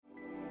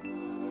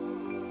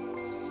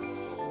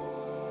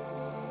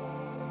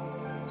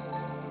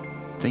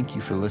Thank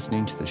you for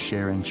listening to the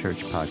Sharon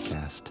Church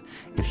podcast.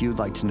 If you would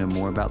like to know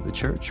more about the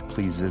church,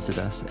 please visit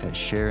us at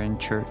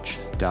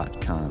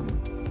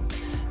sharonchurch.com.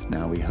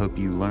 Now we hope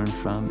you learn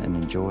from and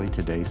enjoy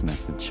today's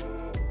message.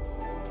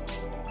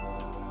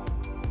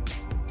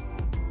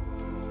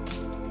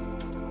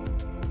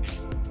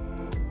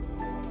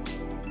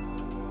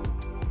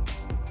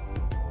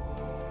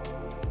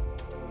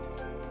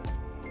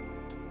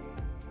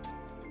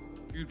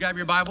 Grab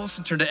your Bibles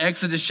and turn to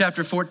Exodus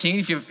chapter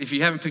 14. If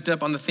you haven't picked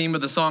up on the theme of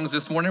the songs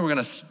this morning, we're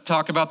going to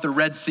talk about the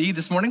Red Sea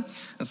this morning.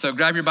 And so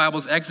grab your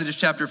Bibles, Exodus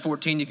chapter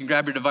 14. You can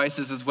grab your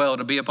devices as well.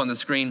 It'll be up on the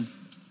screen,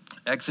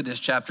 Exodus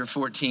chapter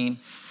 14.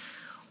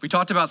 We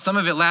talked about some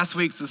of it last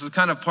week, so this is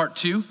kind of part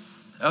two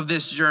of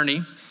this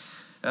journey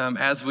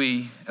as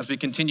we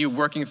continue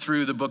working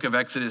through the book of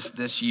Exodus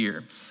this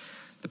year.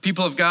 The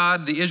people of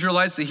God, the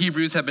Israelites, the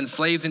Hebrews, have been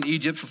slaves in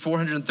Egypt for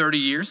 430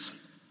 years.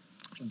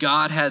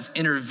 God has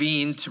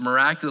intervened to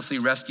miraculously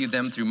rescue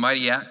them through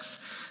mighty acts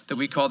that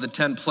we call the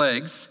 10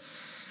 plagues.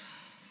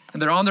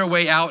 And they're on their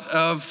way out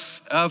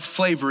of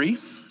slavery,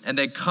 and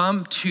they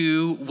come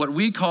to what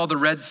we call the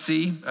Red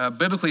Sea.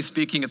 Biblically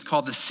speaking, it's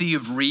called the Sea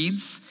of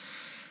Reeds.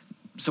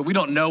 So we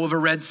don't know of a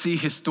Red Sea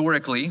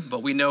historically,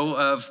 but we know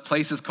of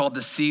places called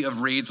the Sea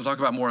of Reeds. We'll talk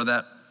about more of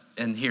that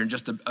in here in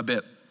just a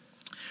bit.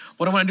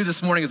 What I want to do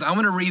this morning is I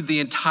want to read the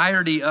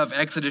entirety of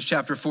Exodus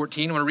chapter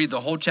 14. I want to read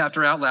the whole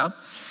chapter out loud.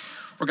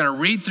 We're going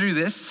to read through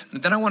this,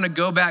 and then I want to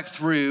go back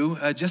through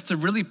just to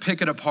really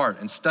pick it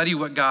apart and study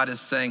what God is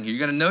saying here.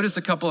 You're going to notice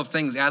a couple of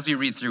things as we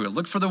read through it.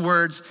 Look for the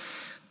words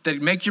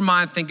that make your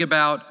mind think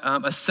about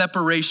a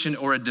separation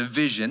or a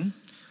division,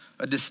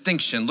 a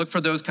distinction. Look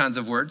for those kinds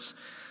of words.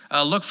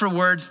 Look for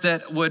words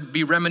that would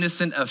be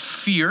reminiscent of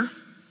fear,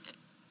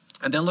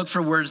 and then look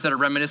for words that are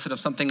reminiscent of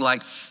something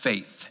like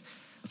faith.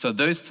 So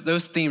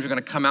those themes are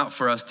going to come out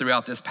for us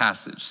throughout this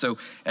passage. So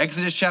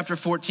Exodus chapter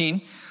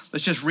 14.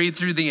 Let's just read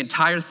through the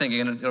entire thing,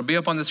 and it'll be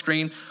up on the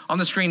screen. On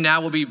the screen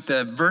now will be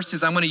the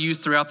verses I'm going to use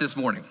throughout this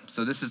morning.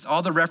 So this is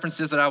all the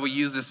references that I will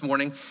use this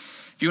morning.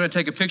 If you want to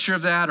take a picture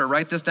of that or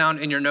write this down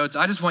in your notes,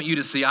 I just want you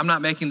to see, I'm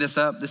not making this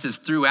up. This is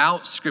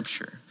throughout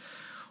Scripture.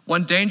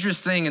 One dangerous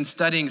thing in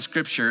studying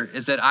Scripture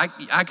is that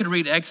I could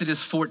read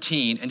Exodus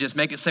 14 and just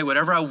make it say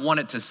whatever I want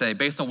it to say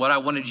based on what I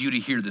wanted you to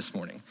hear this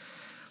morning.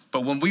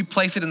 But when we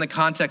place it in the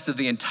context of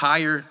the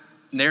entire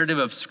narrative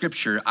of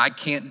Scripture, I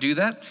can't do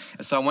that.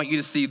 And so I want you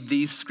to see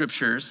these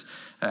scriptures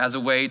as a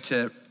way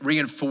to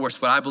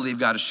reinforce what I believe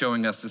God is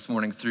showing us this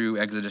morning through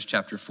Exodus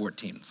chapter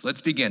 14. So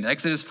let's begin.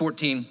 Exodus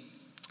 14,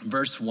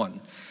 verse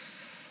 1.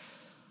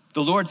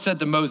 The Lord said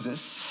to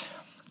Moses,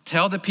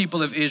 "Tell the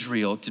people of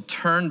Israel to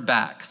turn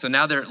back." So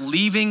now they're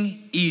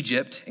leaving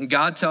Egypt, and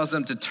God tells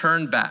them to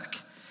turn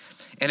back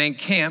and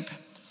encamp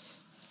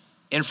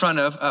in front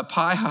of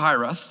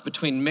Pi-hahiroth,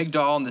 between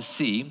Migdol and the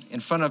sea,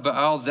 in front of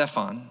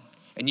Baal-zephon,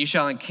 and you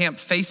shall encamp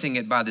facing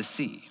it by the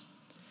sea.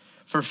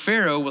 For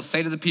Pharaoh will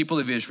say to the people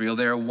of Israel,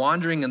 they are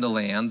wandering in the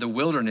land, the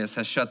wilderness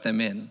has shut them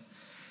in,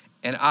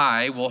 and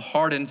I will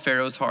harden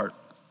Pharaoh's heart,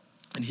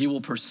 and he will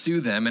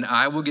pursue them, and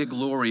I will get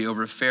glory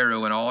over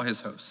Pharaoh and all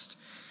his host.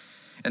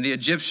 And the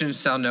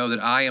Egyptians shall know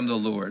that I am the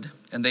Lord,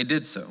 and they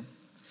did so.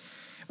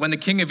 When the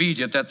king of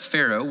Egypt, that's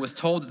Pharaoh, was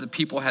told that the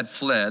people had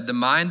fled, the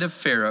mind of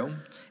Pharaoh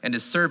and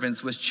his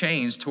servants was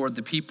changed toward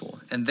the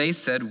people, and they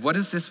said, "What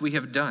is this we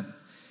have done,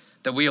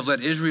 that we have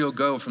let Israel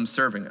go from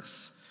serving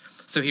us?"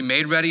 So he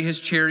made ready his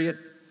chariot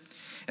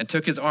and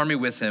took his army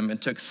with him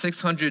and took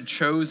 600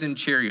 chosen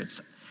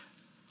chariots.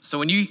 So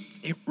when you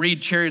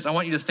read chariots, I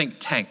want you to think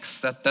tanks.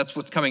 That's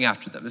what's coming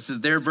after them. This is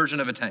their version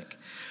of a tank.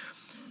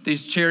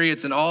 These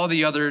chariots and all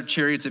the other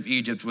chariots of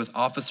Egypt with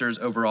officers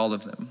over all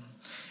of them.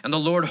 And the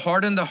Lord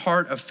hardened the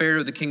heart of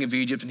Pharaoh, the king of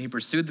Egypt, and he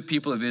pursued the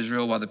people of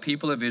Israel while the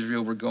people of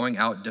Israel were going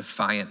out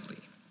defiantly.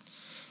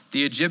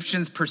 The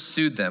Egyptians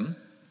pursued them,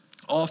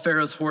 all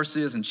Pharaoh's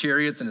horses and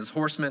chariots and his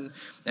horsemen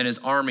and his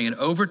army, and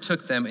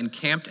overtook them and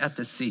camped at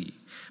the sea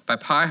by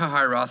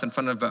Pi-hahiroth in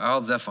front of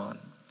Baal-zephon.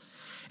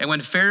 And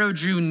when Pharaoh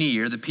drew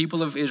near, the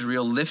people of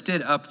Israel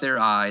lifted up their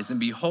eyes, and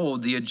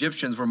behold, the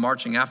Egyptians were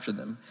marching after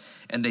them,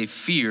 and they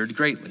feared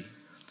greatly.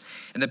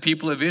 And the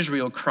people of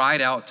Israel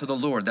cried out to the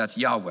Lord, that's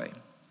Yahweh.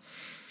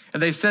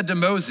 And they said to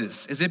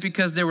Moses, "Is it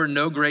because there were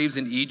no graves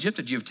in Egypt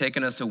that you have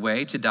taken us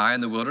away to die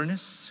in the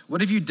wilderness?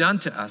 What have you done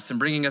to us in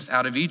bringing us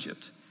out of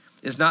Egypt?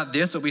 Is not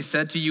this what we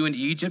said to you in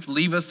Egypt?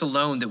 Leave us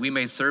alone that we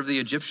may serve the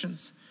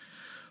Egyptians.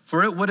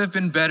 For it would have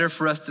been better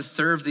for us to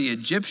serve the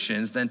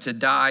Egyptians than to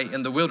die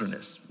in the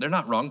wilderness." They're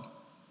not wrong.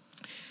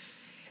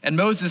 And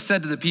Moses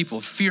said to the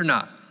people, "Fear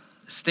not,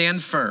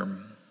 stand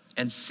firm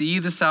and see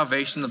the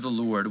salvation of the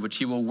Lord, which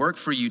he will work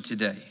for you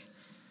today.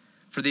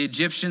 For the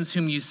Egyptians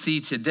whom you see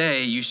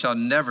today, you shall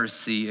never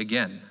see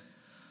again.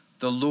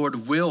 The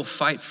Lord will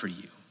fight for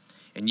you,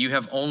 and you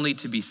have only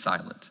to be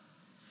silent."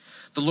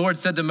 The Lord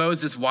said to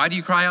Moses, "Why do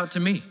you cry out to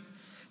me?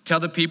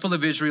 Tell the people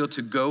of Israel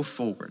to go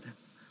forward.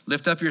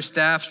 Lift up your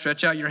staff,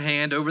 stretch out your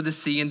hand over the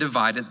sea and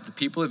divide it, that the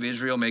people of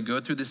Israel may go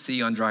through the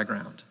sea on dry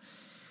ground."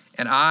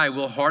 And I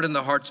will harden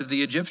the hearts of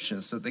the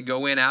Egyptians so that they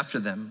go in after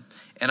them.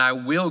 And I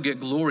will get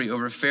glory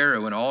over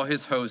Pharaoh and all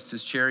his hosts,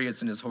 his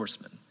chariots and his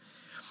horsemen.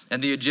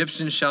 And the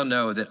Egyptians shall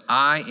know that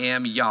I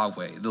am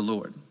Yahweh, the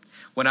Lord,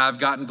 when I have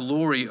gotten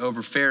glory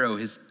over Pharaoh,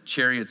 his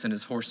chariots and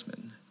his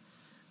horsemen.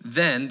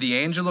 Then the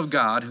angel of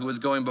God, who was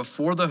going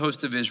before the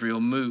host of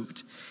Israel,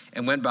 moved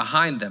and went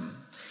behind them.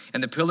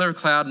 And the pillar of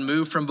cloud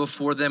moved from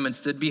before them and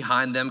stood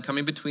behind them,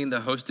 coming between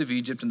the host of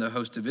Egypt and the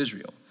host of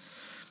Israel.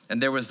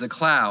 And there was the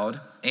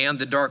cloud and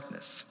the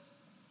darkness.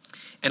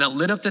 And it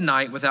lit up the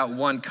night without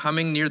one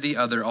coming near the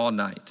other all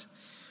night.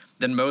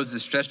 Then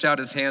Moses stretched out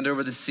his hand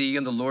over the sea,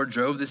 and the Lord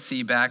drove the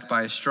sea back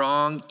by a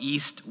strong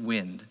east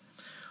wind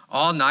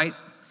all night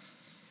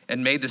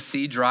and made the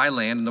sea dry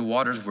land, and the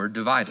waters were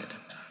divided.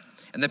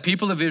 And the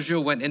people of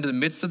Israel went into the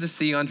midst of the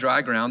sea on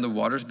dry ground, the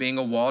waters being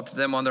a wall to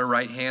them on their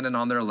right hand and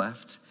on their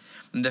left.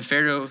 And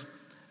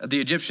the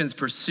Egyptians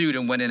pursued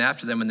and went in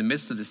after them in the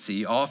midst of the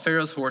sea, all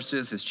Pharaoh's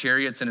horses, his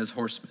chariots, and his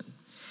horsemen.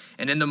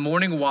 And in the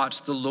morning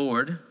watch, the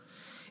Lord,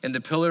 in the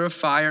pillar of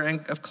fire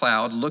and of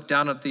cloud, looked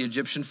down at the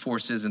Egyptian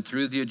forces and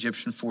threw the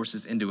Egyptian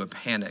forces into a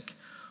panic,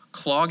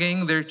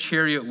 clogging their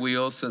chariot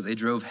wheels so that they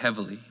drove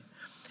heavily.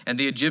 And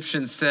the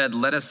Egyptians said,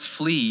 "Let us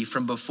flee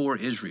from before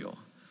Israel.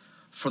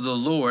 For the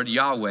Lord,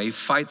 Yahweh,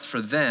 fights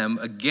for them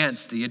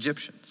against the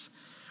Egyptians."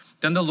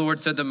 Then the Lord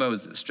said to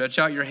Moses, "Stretch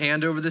out your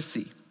hand over the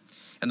sea,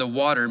 and the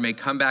water may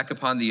come back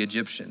upon the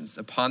Egyptians,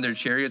 upon their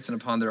chariots and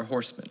upon their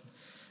horsemen."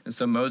 And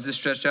so Moses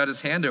stretched out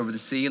his hand over the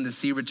sea, and the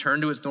sea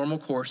returned to its normal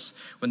course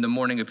when the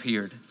morning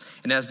appeared.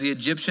 And as the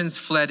Egyptians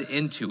fled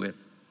into it,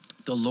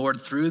 the Lord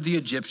threw the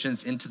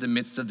Egyptians into the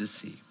midst of the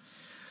sea.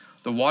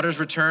 The waters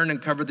returned and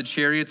covered the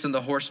chariots and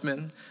the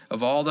horsemen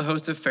of all the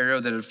host of Pharaoh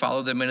that had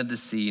followed them into the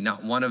sea.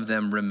 Not one of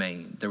them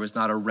remained. There was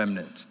not a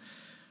remnant.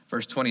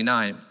 Verse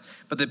 29,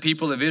 but the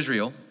people of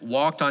Israel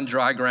walked on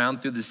dry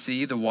ground through the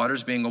sea, the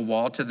waters being a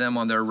wall to them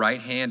on their right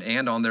hand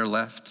and on their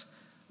left.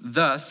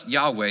 Thus,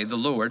 Yahweh, the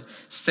Lord,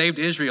 saved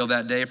Israel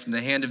that day from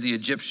the hand of the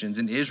Egyptians,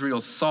 and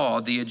Israel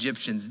saw the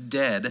Egyptians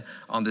dead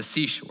on the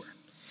seashore.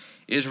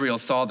 Israel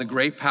saw the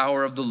great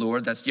power of the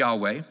Lord, that's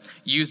Yahweh,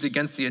 used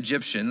against the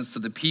Egyptians, so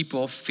the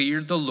people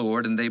feared the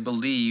Lord, and they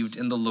believed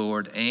in the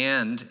Lord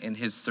and in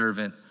his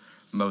servant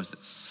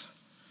Moses.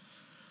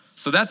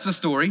 So that's the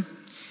story.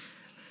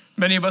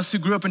 Many of us who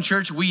grew up in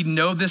church, we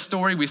know this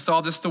story. We saw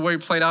this story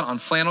played out on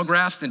flannel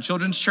graphs in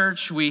children's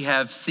church. We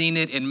have seen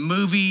it in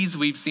movies.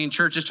 We've seen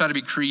churches try to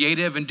be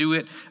creative and do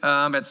it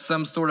at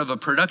some sort of a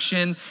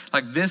production.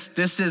 Like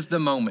this is the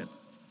moment.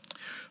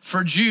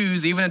 For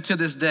Jews, even to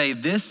this day,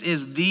 this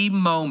is the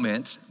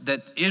moment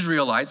that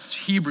Israelites,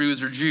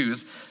 Hebrews or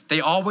Jews,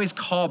 they always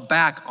call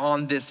back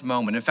on this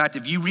moment. In fact,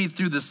 if you read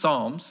through the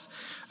Psalms,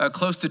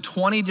 close to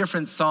 20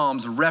 different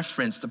Psalms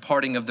reference the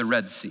parting of the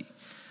Red Sea.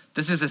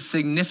 This is a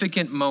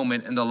significant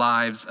moment in the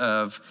lives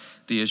of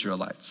the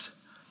Israelites.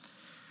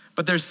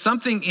 But there's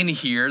something in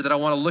here that I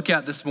want to look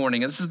at this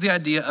morning, and this is the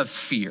idea of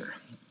fear.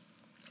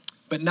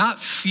 But not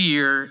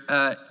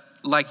fear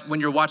like when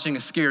you're watching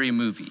a scary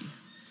movie,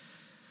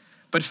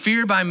 but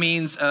fear by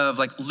means of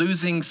like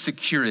losing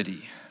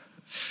security,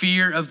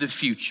 fear of the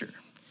future,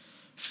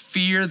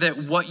 fear that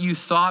what you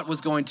thought was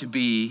going to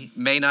be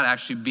may not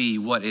actually be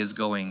what is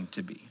going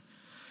to be.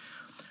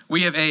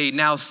 We have a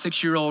now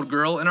 6-year-old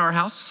girl in our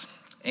house.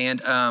 And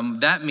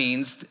that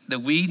means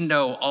that we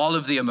know all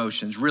of the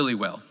emotions really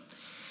well.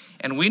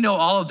 And we know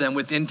all of them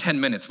within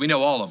 10 minutes. We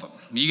know all of them.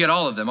 You get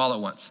all of them all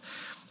at once.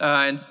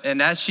 And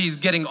as she's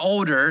getting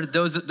older,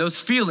 those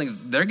feelings,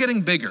 they're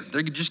getting bigger.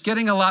 They're just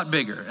getting a lot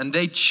bigger. And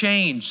they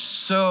change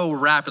so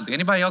rapidly.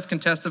 Anybody else can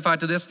testify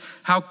to this?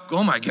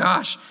 Oh my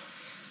gosh.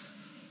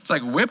 It's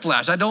like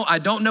whiplash. I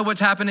don't know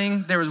what's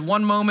happening. There was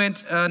one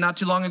moment not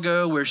too long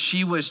ago where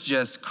she was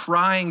just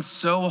crying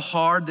so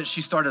hard that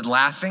she started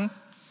laughing.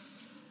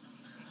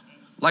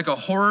 Like a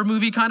horror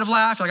movie kind of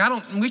laugh.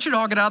 We should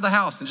all get out of the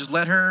house and just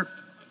let her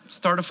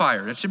start a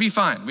fire. It should be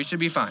fine. We should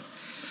be fine.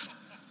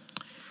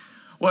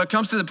 Well, it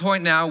comes to the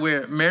point now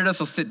where Meredith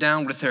will sit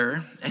down with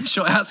her and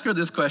she'll ask her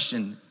this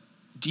question.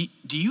 Do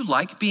you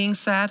like being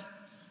sad?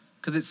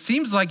 Because it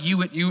seems like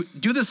you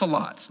do this a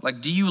lot.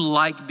 Like, do you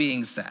like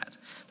being sad?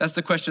 That's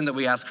the question that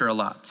we ask her a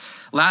lot.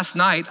 Last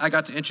night, I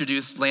got to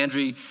introduce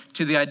Landry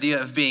to the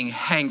idea of being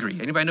hangry.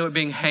 Anybody know what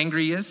being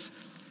hangry is?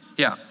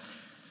 Yeah.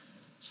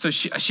 So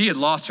she had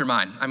lost her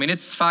mind. I mean,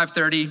 it's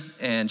 5:30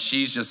 and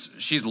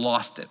she's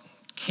lost it.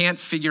 Can't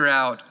figure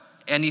out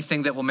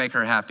anything that will make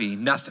her happy,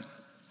 nothing.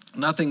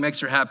 Nothing makes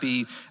her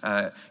happy.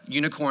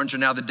 Unicorns are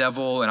now the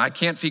devil, and I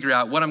can't figure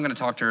out what I'm gonna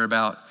talk to her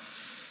about.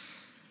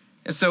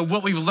 And so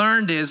what we've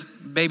learned is,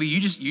 baby, you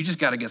just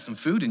gotta get some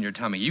food in your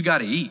tummy. You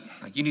gotta eat.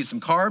 Like you need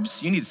some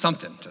carbs, you need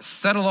something to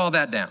settle all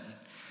that down.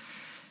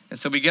 And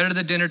so we get her to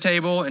the dinner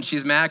table and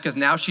she's mad because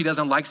now she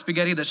doesn't like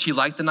spaghetti that she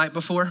liked the night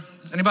before.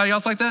 Anybody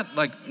else like that?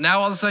 Like now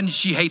all of a sudden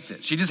she hates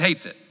it. She just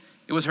hates it.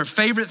 It was her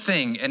favorite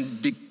thing.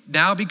 And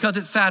now because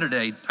it's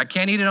Saturday, I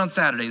can't eat it on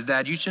Saturdays,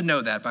 Dad. You should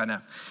know that by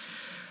now.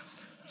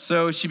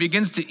 So she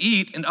begins to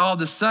eat and all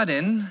of a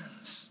sudden,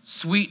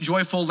 sweet,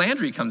 joyful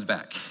Landry comes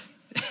back.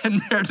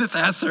 And Meredith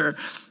asks her,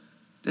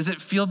 Does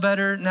it feel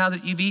better now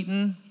that you've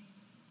eaten?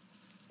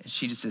 And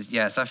she just says,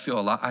 yes, I feel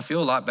a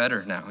lot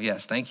better now.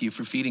 Yes, thank you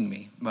for feeding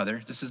me,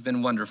 Mother. This has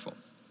been wonderful.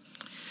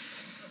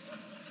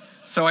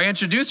 So I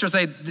introduced her,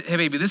 say, hey,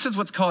 baby, this is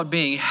what's called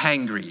being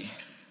hangry.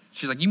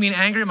 She's like, you mean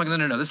angry? I'm like,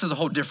 no, this is a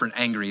whole different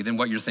angry than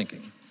what you're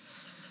thinking.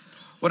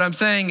 What I'm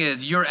saying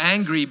is you're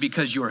angry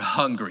because you're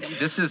hungry.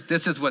 This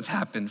is what's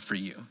happened for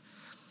you.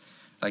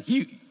 Like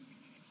you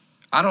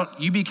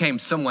became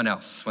someone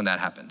else when that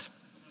happened.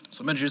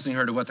 So I'm introducing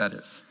her to what that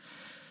is.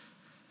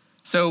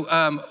 So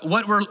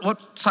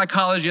what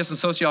psychologists and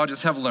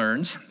sociologists have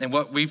learned, and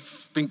what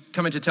we've been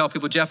coming to tell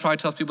people, Jeff probably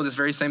tells people this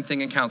very same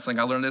thing in counseling.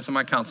 I learned this in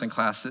my counseling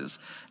classes.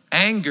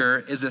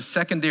 Anger is a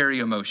secondary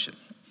emotion.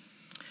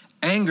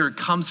 Anger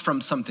comes from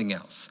something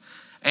else.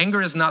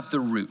 Anger is not the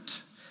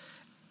root.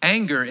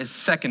 Anger is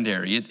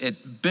secondary.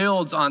 It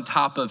builds on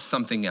top of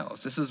something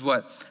else. This is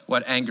what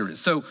anger is.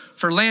 So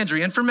for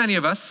Landry, and for many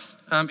of us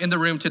in the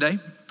room today,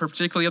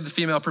 particularly of the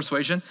female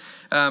persuasion,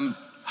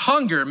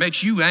 hunger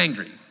makes you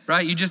angry.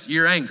 Right?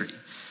 You're angry.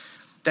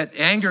 That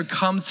anger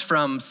comes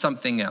from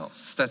something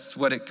else. That's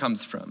what it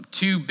comes from.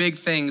 Two big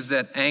things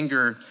that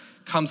anger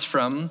comes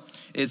from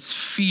is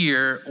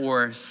fear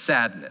or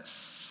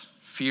sadness.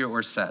 Fear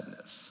or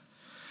sadness.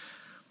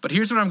 But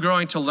here's what I'm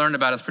growing to learn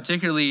about us,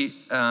 particularly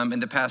in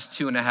the past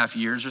 2.5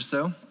 years or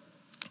so.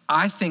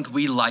 I think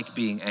we like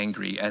being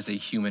angry as a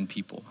human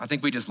people. I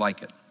think we just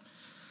like it.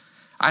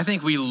 I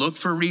think we look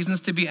for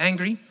reasons to be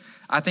angry.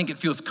 I think it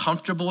feels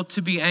comfortable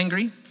to be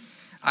angry.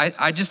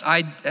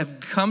 I have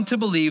come to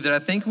believe that I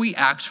think we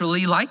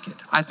actually like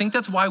it. I think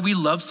that's why we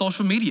love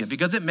social media,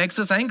 because it makes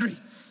us angry.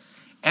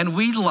 And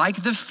we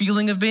like the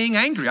feeling of being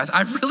angry.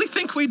 I really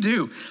think we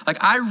do.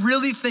 Like, I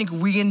really think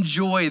we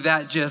enjoy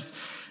that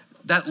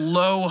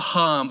low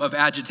hum of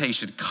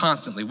agitation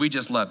constantly. We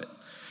just love it.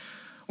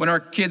 When our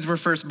kids were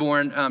first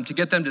born, to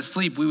get them to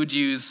sleep, we would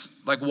use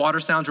like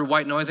water sounds or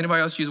white noise.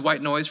 Anybody else use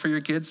white noise for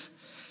your kids?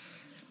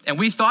 And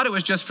we thought it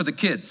was just for the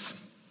kids.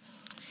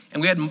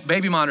 And we had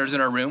baby monitors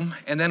in our room.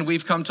 And then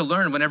we've come to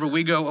learn whenever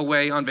we go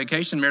away on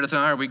vacation, Meredith and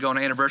I, or we go on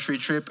an anniversary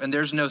trip and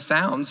there's no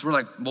sounds, we're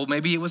like, well,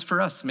 maybe it was for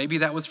us. Maybe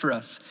that was for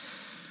us.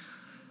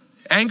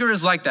 Anger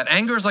is like that.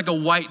 Anger is like a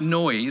white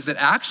noise that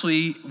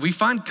actually we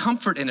find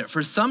comfort in it.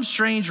 For some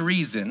strange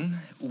reason,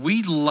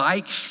 we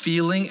like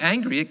feeling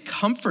angry. It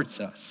comforts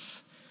us.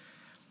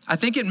 I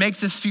think it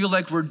makes us feel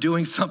like we're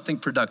doing something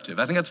productive.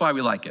 I think that's why we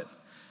like it.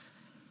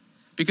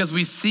 Because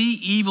we see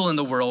evil in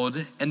the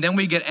world and then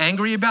we get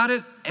angry about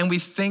it and we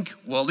think,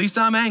 well, at least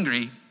I'm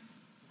angry.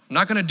 I'm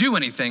not gonna do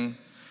anything,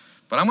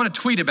 but I'm gonna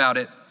tweet about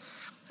it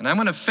and I'm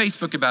gonna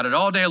Facebook about it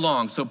all day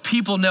long so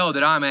people know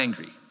that I'm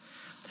angry.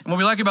 And what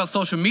we like about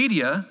social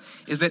media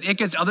is that it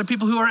gets other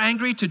people who are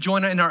angry to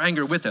join in our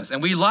anger with us.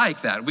 And we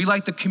like that. We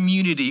like the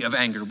community of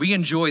anger. We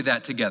enjoy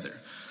that together.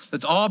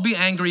 Let's all be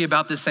angry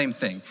about the same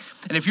thing.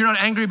 And if you're not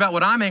angry about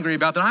what I'm angry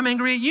about, then I'm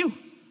angry at you.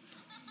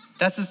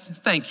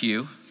 Thank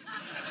you.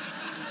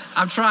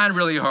 I'm trying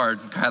really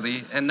hard,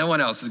 Kylie, and no one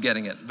else is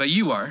getting it, but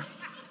you are.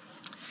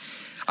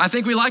 I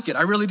think we like it.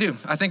 I really do.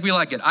 I think we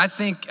like it. I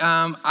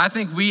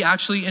think we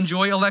actually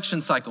enjoy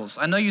election cycles.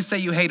 I know you say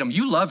you hate them.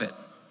 You love it.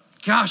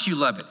 Gosh, you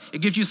love it.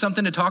 It gives you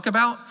something to talk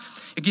about.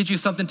 It gives you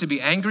something to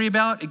be angry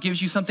about. It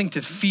gives you something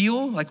to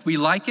feel like we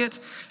like it.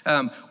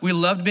 We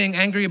loved being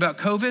angry about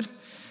COVID.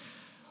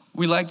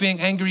 We like being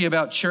angry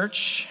about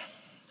church.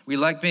 We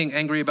like being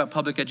angry about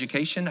public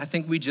education. I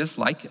think we just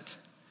like it.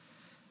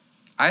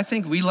 I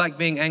think we like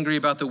being angry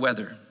about the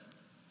weather.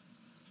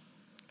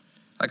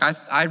 Like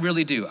I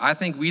really do. I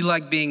think we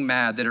like being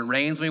mad that it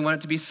rains when we want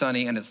it to be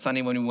sunny and it's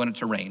sunny when we want it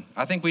to rain.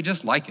 I think we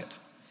just like it.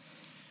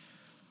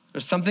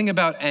 There's something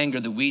about anger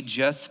that we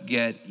just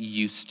get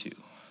used to.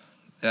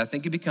 That I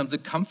think it becomes a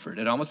comfort.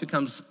 It almost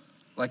becomes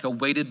like a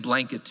weighted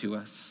blanket to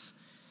us.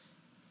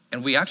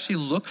 And we actually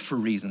look for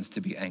reasons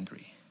to be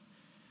angry.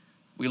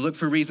 We look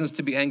for reasons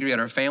to be angry at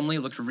our family,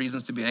 look for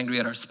reasons to be angry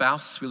at our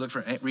spouse. We look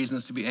for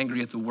reasons to be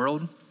angry at the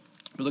world.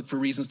 We look for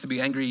reasons to be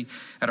angry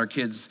at our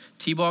kids'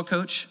 t-ball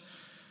coach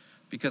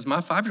because my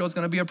 5-year-old's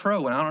gonna be a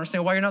pro and I don't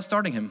understand why you're not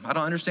starting him. I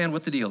don't understand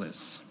what the deal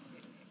is.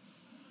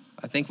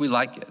 I think we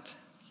like it.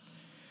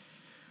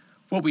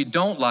 What we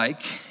don't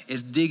like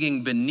is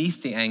digging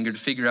beneath the anger to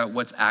figure out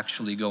what's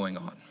actually going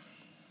on.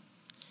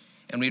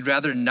 And we'd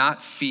rather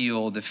not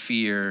feel the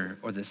fear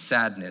or the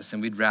sadness,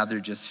 and we'd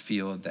rather just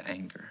feel the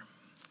anger.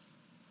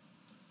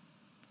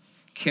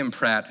 Kim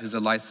Pratt, who's a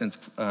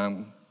licensed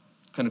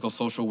clinical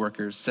social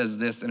worker, says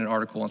this in an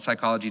article on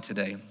Psychology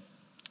Today.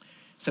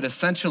 Said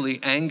essentially,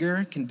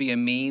 anger can be a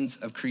means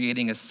of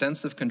creating a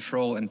sense of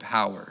control and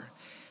power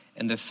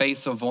in the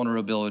face of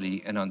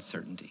vulnerability and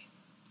uncertainty.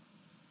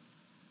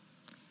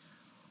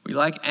 We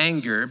like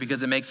anger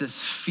because it makes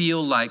us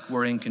feel like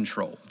we're in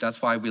control.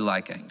 That's why we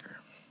like anger.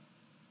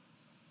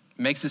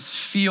 It makes us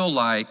feel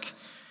like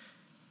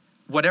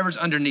whatever's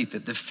underneath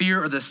it, the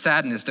fear or the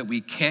sadness that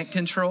we can't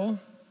control,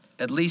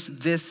 at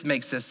least this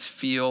makes us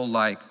feel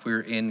like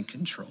we're in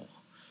control.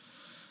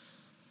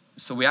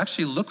 So we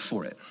actually look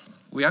for it.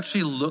 We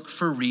actually look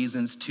for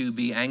reasons to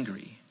be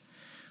angry.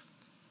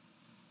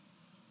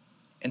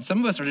 And some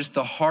of us are just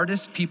the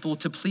hardest people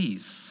to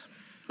please.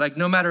 Like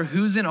no matter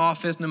who's in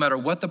office, no matter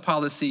what the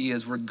policy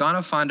is, we're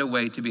gonna find a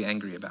way to be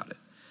angry about it.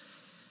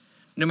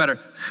 No matter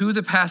who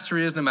the pastor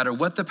is, no matter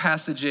what the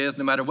passage is,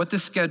 no matter what the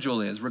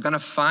schedule is, we're gonna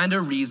find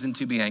a reason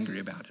to be angry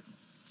about it.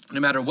 No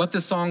matter what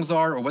the songs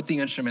are or what the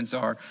instruments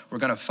are, we're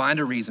gonna find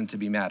a reason to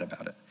be mad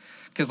about it.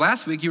 Because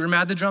last week you were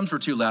mad the drums were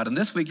too loud, and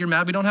this week you're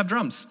mad we don't have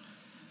drums.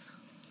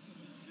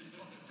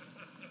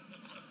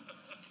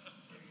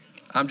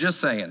 I'm just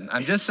saying.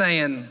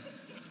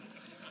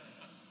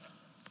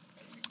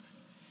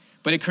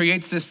 But it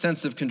creates this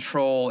sense of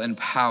control and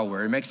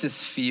power. It makes us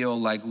feel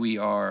like we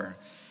are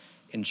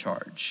in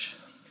charge.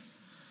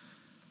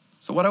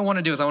 So what I want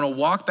to do is I want to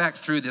walk back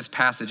through this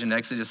passage in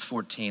Exodus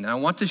 14. And I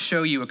want to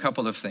show you a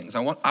couple of things.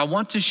 I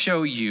want to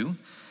show you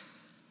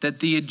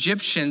that the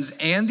Egyptians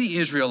and the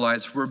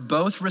Israelites were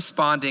both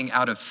responding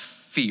out of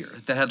fear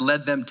that had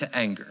led them to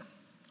anger.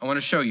 I want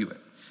to show you it.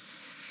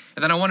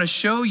 And then I want to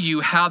show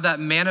you how that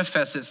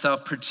manifests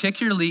itself,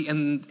 particularly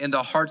in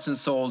the hearts and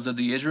souls of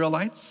the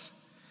Israelites.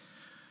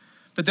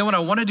 But then what I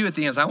want to do at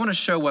the end is I want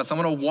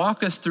to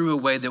walk us through a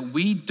way that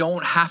we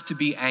don't have to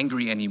be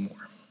angry anymore.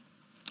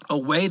 A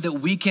way that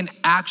we can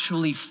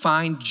actually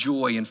find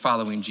joy in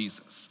following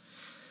Jesus.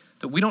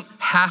 That we don't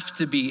have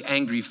to be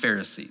angry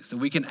Pharisees, that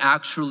we can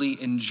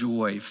actually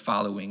enjoy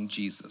following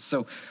Jesus.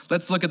 So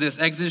let's look at this.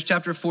 Exodus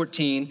chapter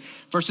 14,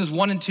 verses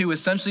 1 and 2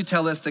 essentially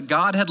tell us that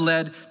God had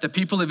led the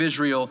people of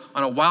Israel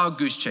on a wild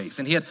goose chase.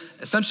 And he had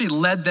essentially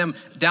led them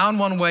down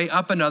one way,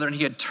 up another, and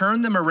he had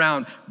turned them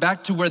around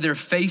back to where they're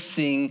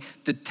facing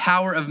the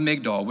Tower of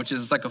Migdol, which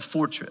is like a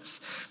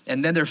fortress.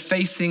 And then they're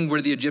facing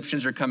where the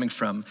Egyptians are coming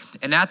from.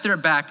 And at their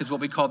back is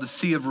what we call the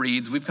Sea of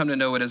Reeds. We've come to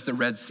know it as the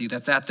Red Sea.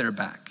 That's at their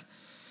back.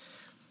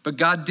 But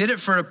God did it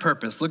for a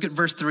purpose. Look at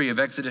verse 3 of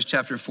Exodus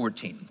chapter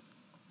 14.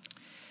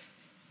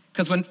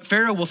 Because when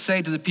Pharaoh will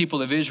say to the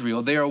people of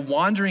Israel, they are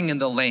wandering in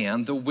the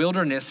land, the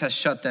wilderness has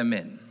shut them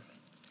in.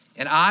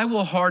 And I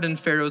will harden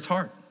Pharaoh's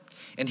heart,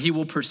 and he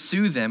will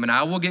pursue them, and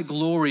I will get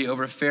glory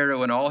over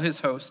Pharaoh and all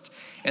his host,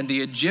 and the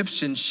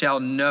Egyptians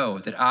shall know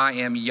that I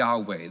am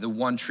Yahweh, the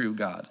one true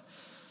God.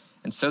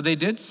 And so they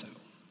did so.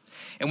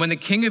 And when the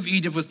king of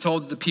Egypt was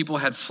told that the people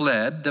had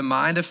fled, the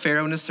mind of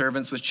Pharaoh and his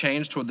servants was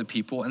changed toward the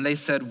people, and they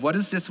said, what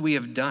is this we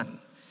have done,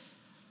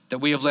 that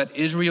we have let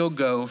Israel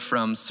go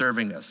from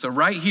serving us? So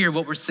right here,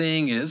 what we're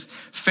seeing is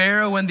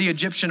Pharaoh and the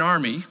Egyptian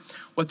army,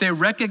 what they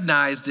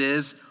recognized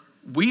is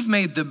we've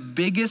made the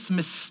biggest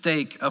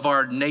mistake of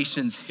our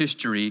nation's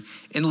history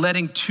in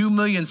letting 2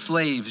 million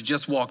slaves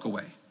just walk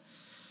away.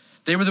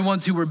 They were the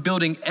ones who were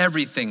building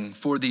everything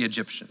for the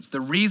Egyptians.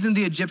 The reason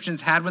the Egyptians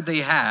had what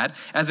they had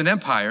as an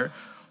empire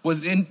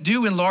was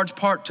due in large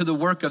part to the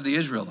work of the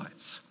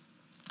Israelites.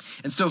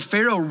 And so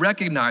Pharaoh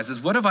recognizes,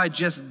 what have I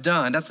just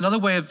done? That's another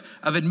way of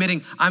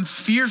admitting I'm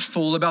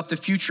fearful about the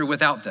future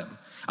without them.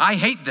 I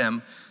hate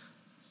them,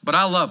 but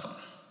I love them.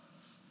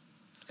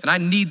 And I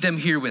need them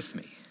here with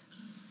me.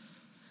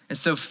 And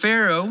so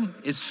Pharaoh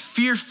is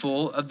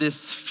fearful of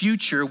this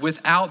future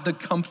without the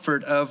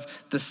comfort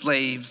of the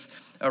slaves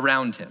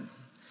around him.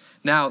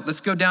 Now,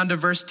 let's go down to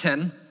verse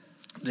 10.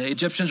 The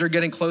Egyptians are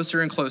getting closer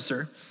and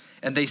closer,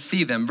 and they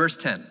see them. Verse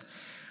 10,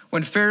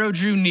 when Pharaoh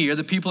drew near,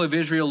 the people of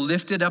Israel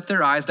lifted up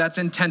their eyes. That's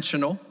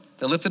intentional.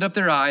 They lifted up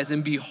their eyes,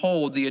 and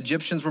behold, the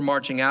Egyptians were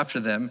marching after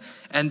them,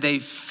 and they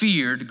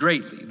feared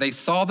greatly. They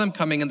saw them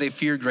coming, and they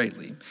feared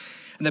greatly.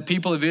 And the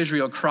people of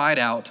Israel cried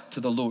out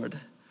to the Lord.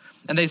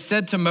 And they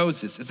said to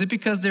Moses, is it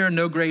because there are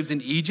no graves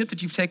in Egypt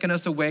that you've taken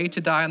us away to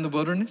die in the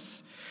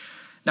wilderness?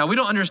 Now, we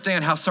don't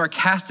understand how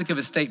sarcastic of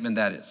a statement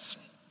that is.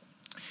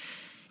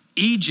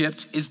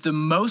 Egypt is the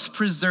most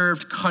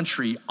preserved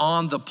country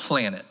on the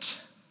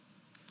planet.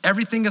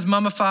 Everything is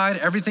mummified,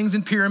 everything's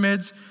in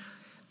pyramids.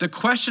 The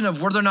question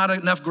of were there not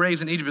enough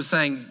graves in Egypt is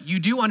saying, you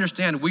do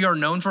understand we are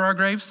known for our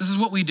graves. This is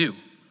what we do.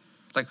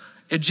 Like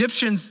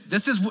Egyptians,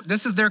 this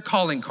is their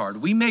calling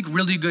card. We make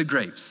really good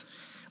graves.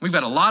 We've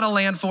got a lot of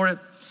land for it,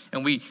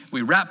 and we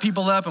wrap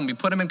people up and we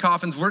put them in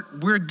coffins.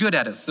 We're good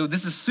at it. So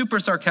this is super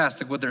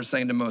sarcastic what they're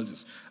saying to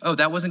Moses. Oh,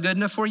 that wasn't good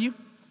enough for you?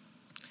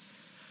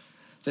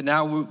 So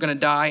now we're gonna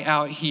die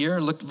out here.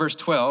 Look at verse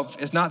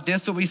 12. Is not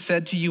this what we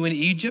said to you in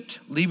Egypt?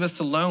 Leave us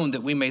alone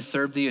that we may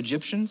serve the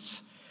Egyptians.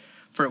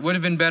 For it would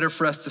have been better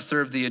for us to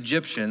serve the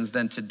Egyptians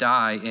than to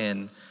die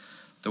in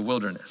the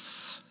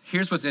wilderness.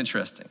 Here's what's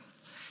interesting.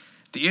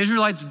 The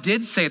Israelites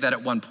did say that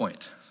at one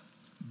point,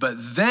 but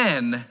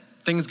then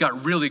things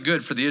got really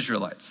good for the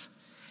Israelites.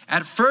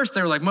 At first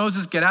they were like,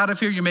 Moses, get out of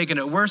here. You're making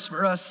it worse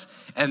for us.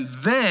 And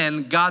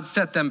then God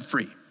set them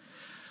free.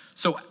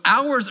 So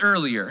hours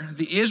earlier,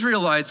 the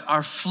Israelites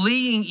are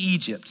fleeing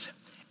Egypt,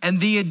 and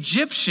the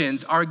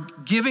Egyptians are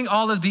giving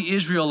all of the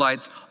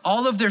Israelites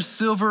all of their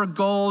silver,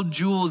 gold,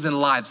 jewels, and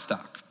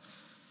livestock.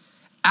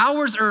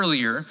 Hours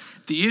earlier,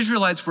 the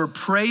Israelites were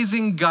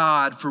praising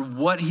God for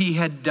what he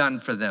had done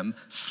for them,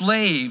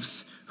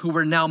 slaves who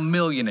were now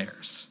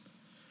millionaires.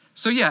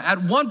 So yeah,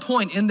 at one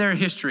point in their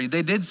history,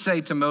 they did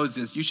say to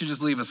Moses, you should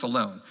just leave us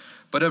alone.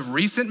 But of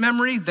recent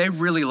memory, they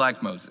really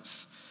like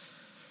Moses.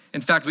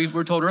 In fact, we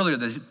were told earlier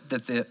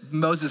that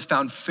Moses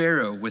found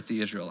Pharaoh with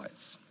the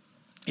Israelites.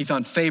 He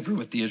found favor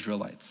with the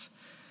Israelites.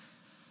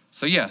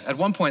 So yeah, at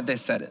one point they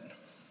said it.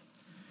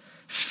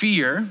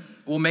 Fear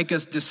will make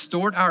us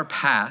distort our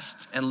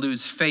past and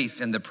lose faith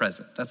in the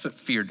present. That's what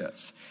fear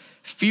does.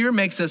 Fear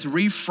makes us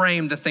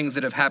reframe the things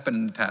that have happened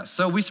in the past.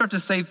 So we start to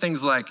say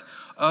things like,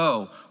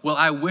 oh, well,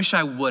 I wish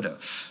I would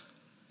have.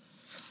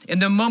 In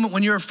the moment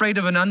when you're afraid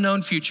of an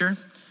unknown future,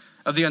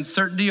 of the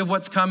uncertainty of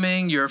what's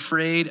coming, you're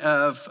afraid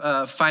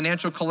of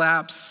financial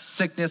collapse,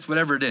 sickness,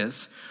 whatever it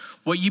is,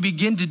 what you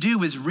begin to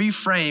do is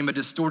reframe a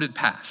distorted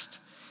past.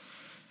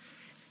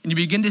 And you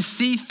begin to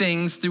see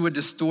things through a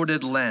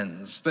distorted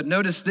lens. But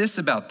notice this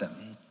about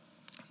them.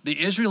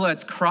 The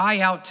Israelites cry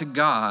out to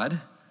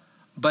God,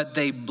 but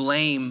they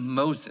blame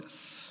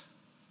Moses.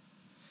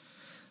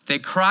 They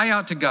cry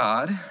out to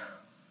God,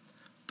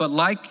 but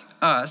like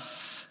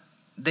us,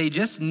 they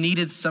just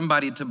needed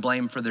somebody to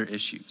blame for their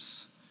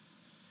issues.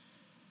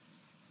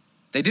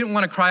 They didn't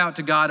want to cry out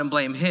to God and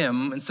blame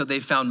him, and so they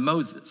found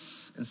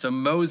Moses. And so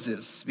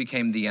Moses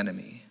became the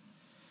enemy.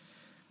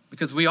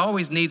 Because we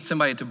always need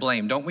somebody to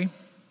blame, don't we? I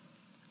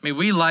mean,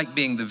 we like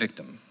being the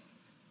victim.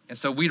 And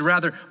so we'd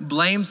rather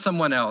blame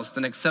someone else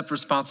than accept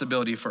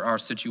responsibility for our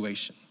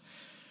situation.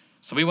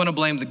 So we want to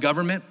blame the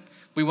government.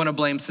 We want to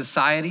blame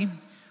society.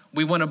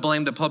 We want to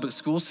blame the public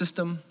school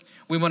system.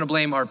 We want to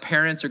blame our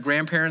parents or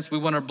grandparents. We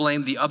want to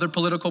blame the other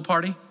political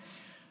party.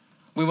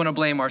 We want to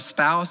blame our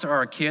spouse or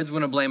our kids. We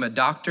want to blame a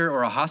doctor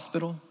or a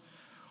hospital.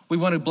 We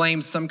want to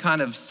blame some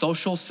kind of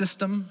social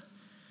system.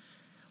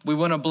 We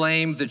want to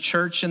blame the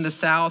church in the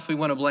South. We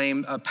want to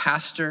blame a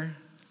pastor.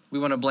 We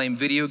want to blame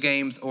video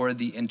games or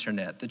the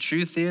internet. The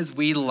truth is,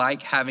 we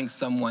like having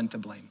someone to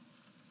blame,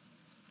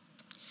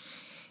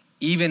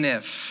 even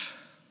if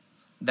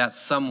that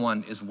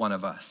someone is one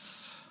of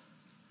us.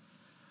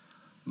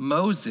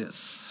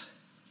 Moses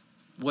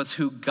was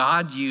who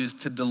God used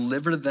to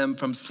deliver them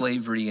from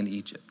slavery in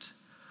Egypt.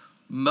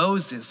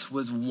 Moses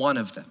was one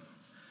of them.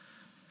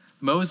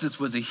 Moses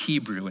was a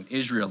Hebrew, an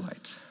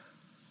Israelite.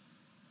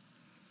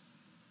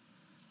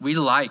 We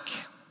like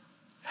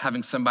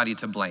having somebody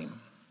to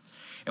blame.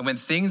 And when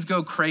things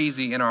go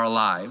crazy in our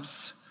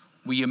lives,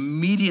 we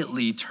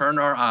immediately turn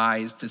our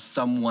eyes to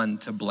someone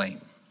to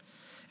blame.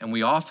 And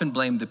we often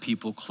blame the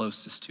people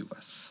closest to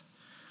us.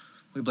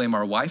 We blame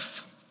our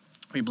wife.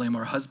 We blame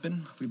our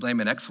husband. We blame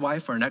an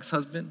ex-wife or an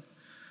ex-husband.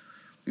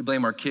 We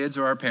blame our kids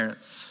or our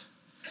parents.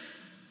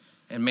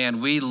 And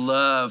man, we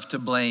love to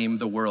blame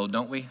the world,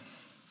 don't we?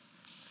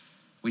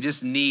 We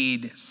just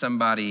need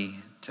somebody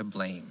to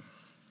blame.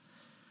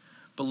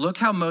 But look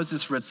how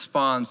Moses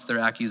responds to their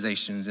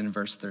accusations in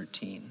verse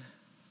 13.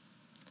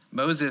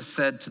 Moses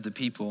said to the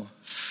people,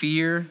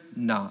 "Fear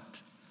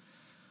not.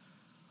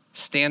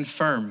 Stand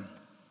firm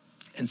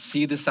and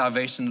see the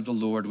salvation of the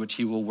Lord, which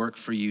he will work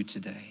for you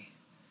today.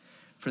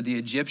 For the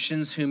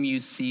Egyptians whom you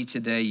see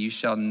today, you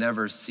shall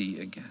never see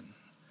again.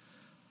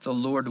 The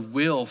Lord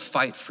will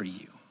fight for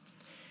you,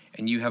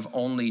 and you have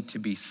only to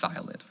be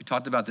silent." We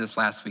talked about this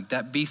last week.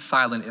 That be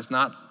silent is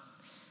not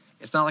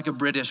like a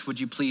British, would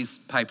you please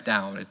pipe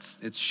down?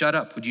 It's shut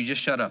up. Would you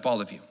just shut up,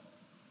 all of you?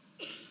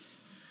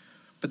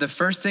 But the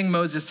first thing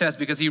Moses says,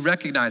 because he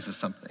recognizes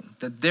something,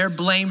 that their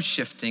blame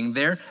shifting,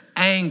 their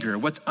anger,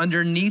 what's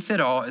underneath it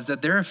all is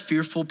that they're a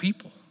fearful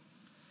people.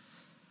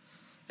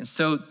 And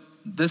so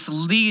this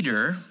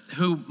leader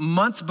who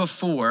months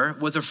before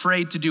was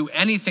afraid to do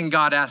anything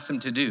God asked him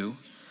to do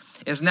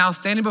is now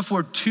standing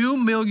before 2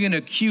 million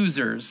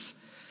accusers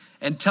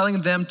and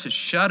telling them to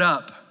shut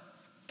up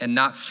and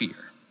not fear.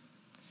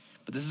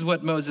 But this is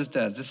what Moses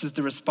does. This is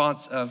the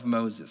response of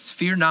Moses.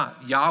 Fear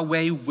not,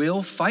 Yahweh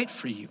will fight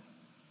for you.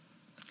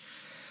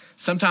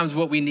 Sometimes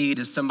what we need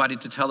is somebody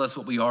to tell us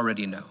what we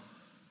already know,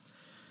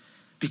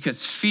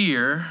 because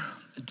fear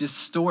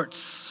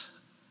distorts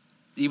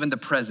even the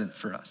present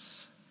for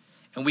us.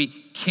 And we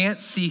can't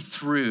see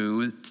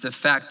through the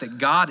fact that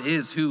God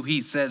is who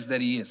he says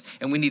that he is.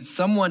 And we need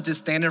someone to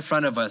stand in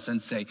front of us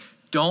and say,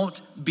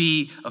 don't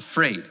be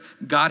afraid.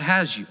 God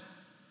has you.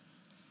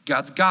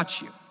 God's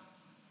got you.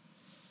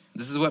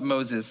 This is what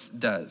Moses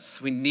does.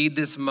 We need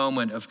this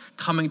moment of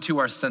coming to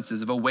our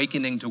senses, of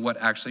awakening to what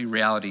actually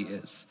reality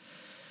is.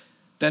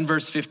 Then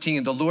verse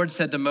 15, the Lord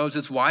said to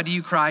Moses, "Why do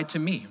you cry to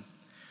me?"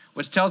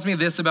 Which tells me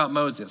this about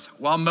Moses.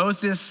 While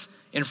Moses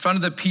in front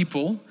of the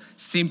people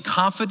seemed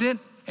confident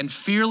and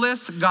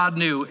fearless, God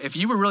knew if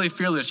you were really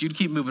fearless, you'd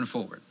keep moving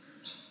forward.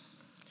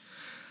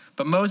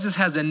 But Moses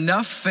has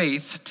enough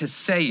faith to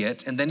say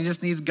it, and then he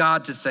just needs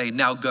God to say,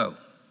 now go.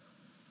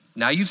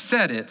 Now you've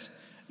said it,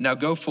 now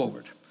go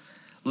forward.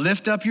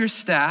 Lift up your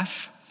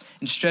staff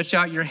and stretch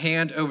out your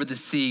hand over the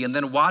sea, and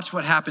then watch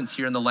what happens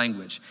here in the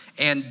language,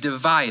 and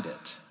divide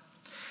it,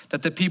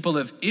 that the people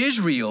of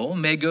Israel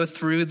may go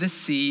through the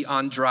sea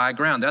on dry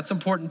ground. That's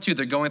important too.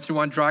 They're going through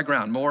on dry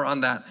ground. More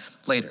on that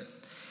later.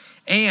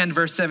 And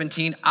verse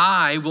 17,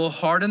 I will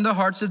harden the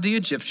hearts of the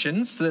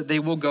Egyptians so that they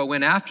will go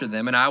in after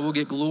them, and I will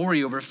get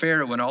glory over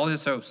Pharaoh and all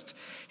his hosts,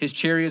 his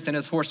chariots and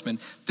his horsemen.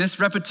 This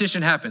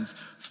repetition happens.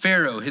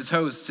 Pharaoh, his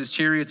hosts, his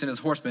chariots and his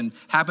horsemen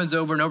happens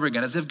over and over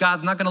again, as if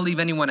God's not gonna leave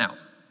anyone out.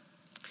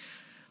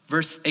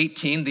 Verse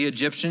 18, the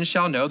Egyptians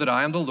shall know that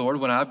I am the Lord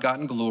when I've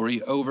gotten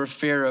glory over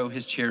Pharaoh,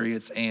 his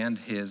chariots and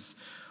his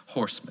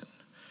horsemen.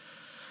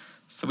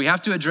 So we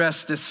have to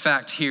address this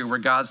fact here where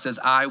God says,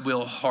 I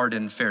will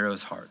harden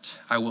Pharaoh's heart.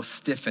 I will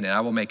stiffen it. I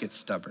will make it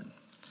stubborn.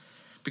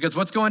 Because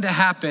what's going to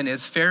happen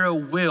is Pharaoh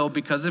will,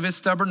 because of his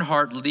stubborn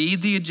heart,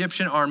 lead the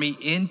Egyptian army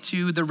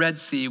into the Red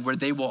Sea where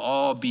they will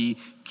all be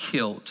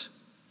killed.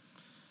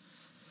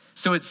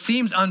 So it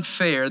seems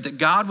unfair that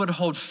God would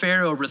hold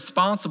Pharaoh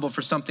responsible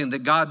for something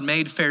that God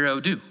made Pharaoh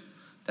do.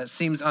 That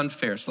seems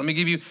unfair. So let me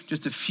give you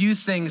just a few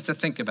things to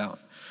think about.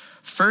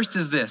 First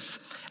is this.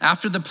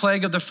 After the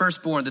plague of the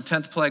firstborn, the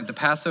 10th plague, the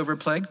Passover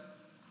plague,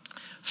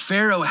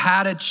 Pharaoh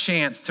had a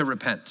chance to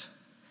repent.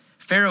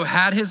 Pharaoh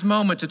had his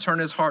moment to turn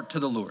his heart to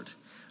the Lord,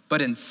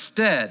 but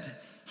instead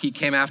he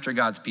came after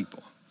God's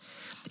people.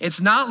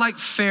 It's not like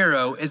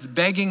Pharaoh is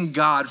begging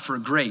God for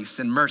grace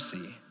and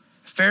mercy.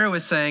 Pharaoh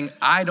is saying,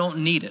 I don't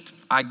need it.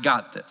 I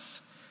got this.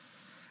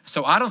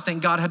 So I don't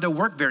think God had to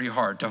work very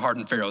hard to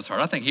harden Pharaoh's heart.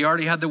 I think he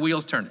already had the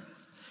wheels turning.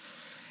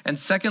 And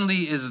secondly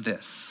is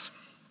this.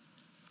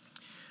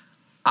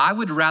 I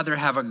would rather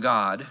have a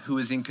God who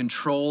is in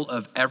control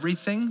of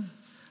everything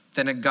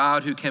than a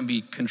God who can be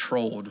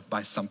controlled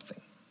by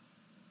something.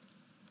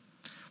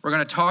 We're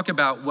gonna talk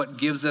about what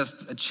gives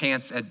us a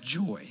chance at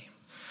joy.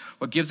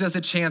 What gives us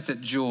a chance at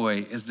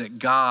joy is that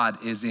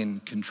God is in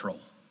control.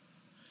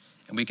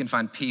 And we can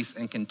find peace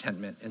and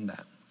contentment in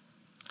that.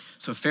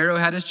 So Pharaoh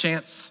had his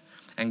chance,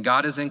 and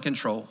God is in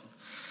control,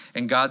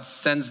 and God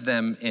sends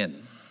them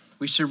in.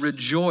 We should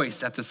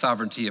rejoice at the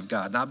sovereignty of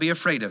God, not be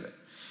afraid of it.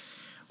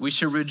 We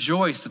should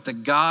rejoice that the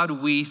God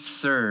we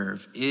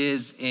serve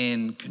is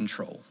in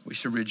control. We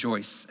should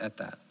rejoice at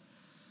that.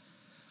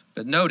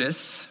 But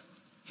notice,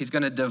 he's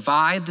gonna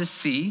divide the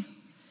sea.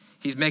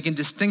 He's making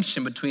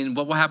distinction between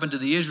what will happen to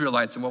the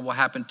Israelites and what will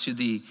happen to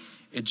the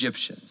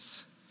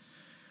Egyptians.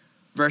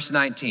 Verse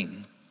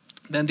 19,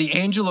 then the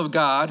angel of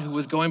God who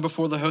was going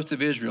before the host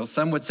of Israel,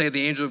 some would say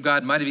the angel of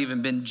God might have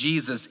even been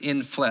Jesus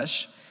in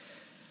flesh,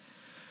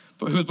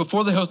 but who was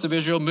before the host of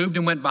Israel, moved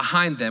and went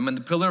behind them, and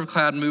the pillar of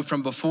cloud moved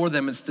from before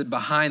them and stood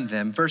behind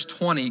them. Verse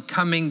 20,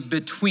 coming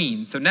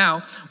between. So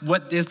now,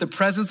 what is the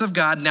presence of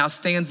God now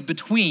stands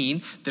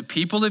between the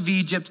people of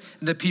Egypt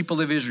and the people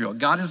of Israel.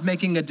 God is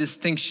making a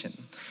distinction.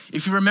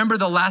 If you remember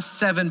the last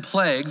 7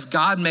 plagues,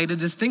 God made a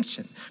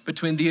distinction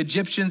between the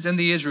Egyptians and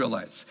the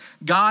Israelites.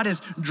 God is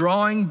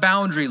drawing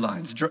boundary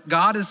lines.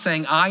 God is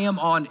saying, I am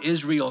on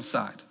Israel's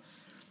side.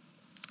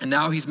 And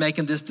now he's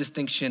making this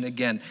distinction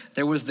again.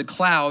 There was the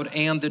cloud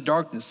and the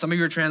darkness. Some of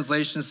your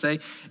translations say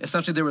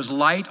essentially there was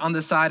light on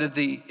the side of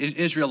the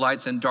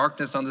Israelites and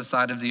darkness on the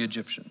side of the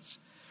Egyptians.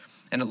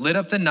 And it lit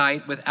up the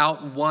night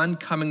without one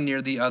coming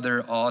near the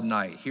other all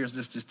night. Here's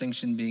this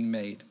distinction being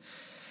made.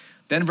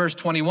 Then verse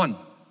 21,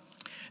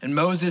 and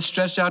Moses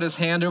stretched out his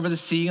hand over the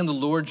sea, and the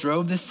Lord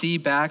drove the sea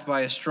back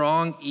by a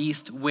strong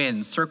east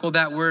wind. Circle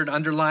that word,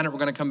 underline it, we're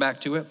gonna come back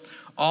to it.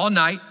 All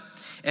night,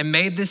 and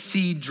made the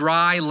sea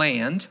dry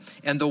land,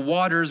 and the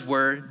waters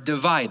were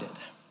divided.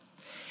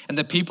 And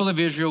the people of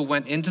Israel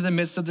went into the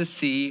midst of the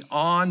sea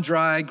on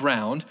dry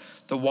ground,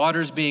 the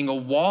waters being a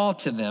wall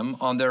to them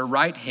on their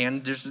right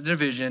hand, there's a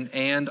division,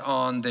 and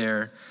on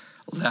their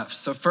left.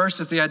 So first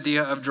is the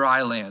idea of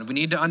dry land. We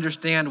need to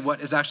understand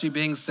what is actually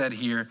being said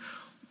here.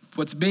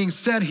 What's being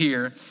said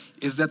here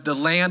is that the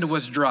land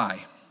was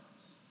dry.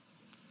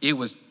 It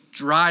was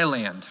dry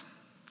land.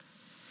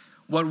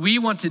 What we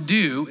want to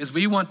do is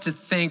we want to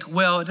think,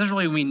 well, it doesn't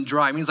really mean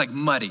dry, it means like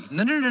muddy.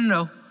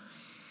 No.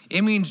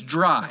 It means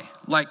dry,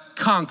 like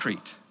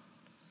concrete.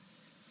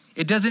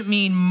 It doesn't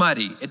mean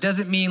muddy. It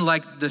doesn't mean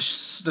like the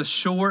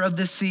shore of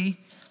the sea.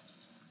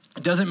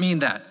 It doesn't mean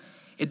that.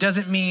 It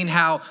doesn't mean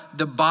how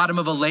the bottom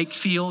of a lake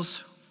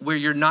feels where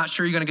you're not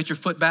sure you're gonna get your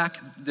foot back.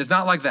 It's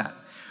not like that.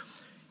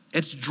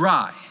 It's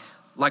dry,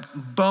 like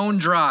bone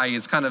dry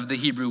is kind of the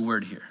Hebrew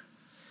word here.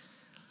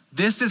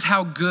 This is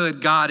how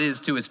good God is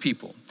to his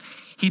people.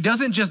 He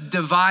doesn't just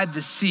divide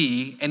the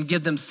sea and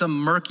give them some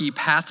murky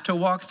path to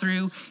walk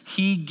through.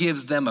 He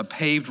gives them a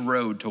paved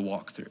road to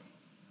walk through.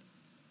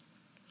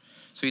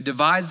 So he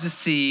divides the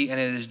sea and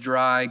it is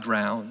dry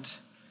ground.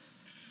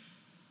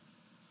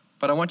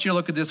 But I want you to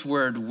look at this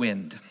word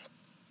wind.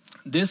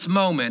 This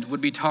moment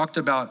would be talked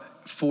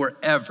about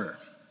forever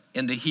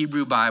in the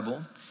Hebrew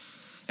Bible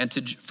and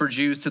for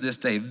Jews to this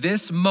day.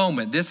 This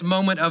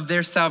moment of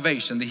their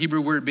salvation, the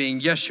Hebrew word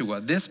being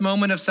Yeshua, this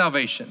moment of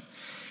salvation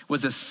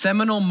was a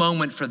seminal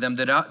moment for them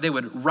that they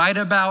would write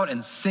about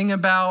and sing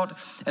about.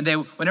 And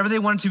whenever they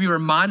wanted to be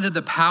reminded of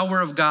the power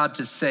of God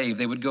to save,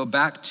 they would go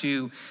back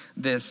to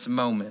this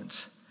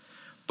moment.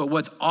 But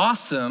what's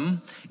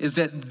awesome is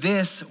that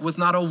this was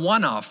not a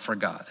one-off for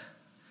God.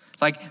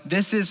 Like,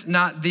 this is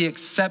not the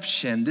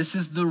exception. This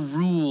is the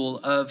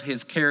rule of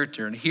his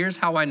character. And here's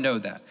how I know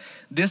that.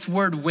 This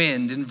word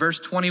wind in verse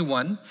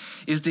 21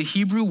 is the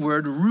Hebrew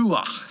word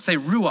ruach. Say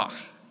ruach.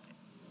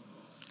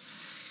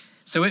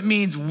 So it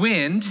means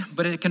wind,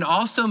 but it can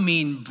also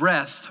mean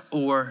breath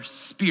or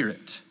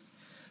spirit.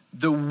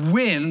 The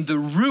wind, the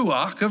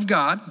ruach of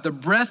God, the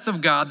breath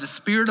of God, the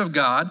spirit of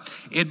God,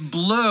 it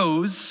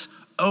blows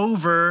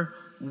over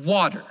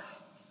water.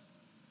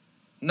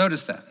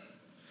 Notice that.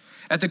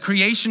 At the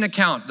creation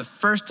account, the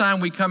first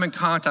time we come in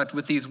contact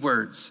with these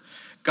words,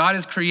 God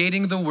is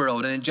creating the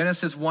world. And in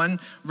Genesis 1,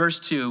 verse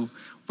 2,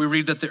 we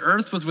read that the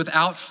earth was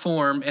without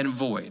form and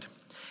void.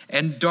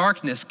 And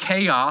darkness,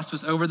 chaos,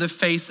 was over the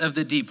face of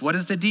the deep. What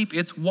is the deep?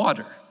 It's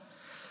water.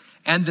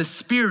 And the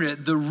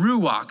spirit, the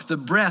ruach, the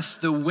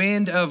breath, the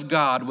wind of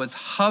God was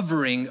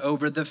hovering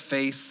over the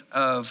face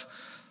of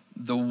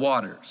the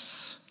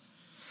waters.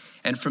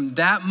 And from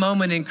that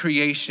moment in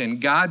creation,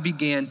 God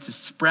began to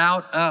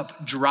sprout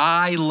up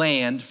dry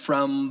land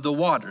from the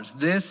waters.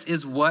 This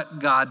is what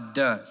God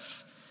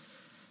does.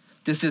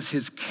 This is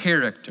his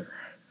character.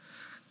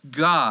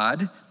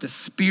 God, the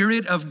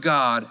Spirit of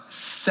God,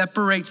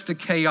 separates the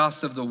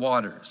chaos of the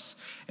waters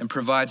and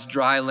provides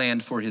dry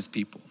land for his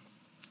people.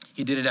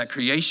 He did it at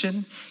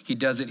creation. He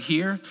does it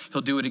here.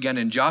 He'll do it again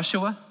in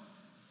Joshua.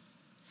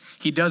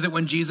 He does it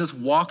when Jesus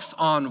walks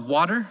on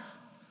water.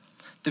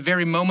 The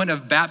very moment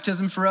of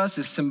baptism for us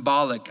is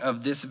symbolic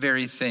of this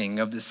very thing,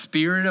 of the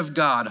Spirit of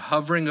God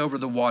hovering over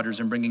the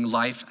waters and bringing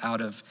life out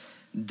of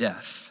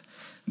death.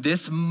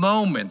 This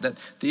moment that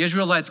the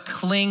Israelites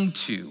cling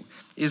to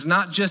is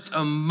not just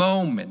a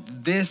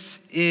moment. This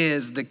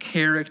is the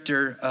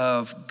character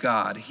of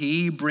God.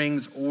 He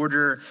brings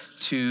order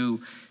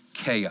to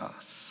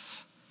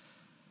chaos.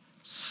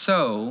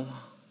 So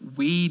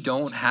we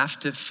don't have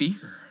to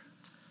fear.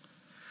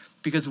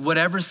 Because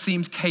whatever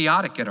seems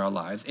chaotic in our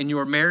lives, in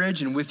your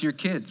marriage and with your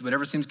kids,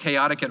 whatever seems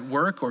chaotic at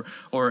work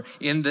or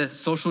in the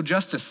social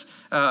justice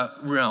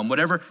realm,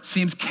 whatever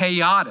seems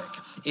chaotic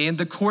in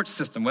the court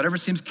system, whatever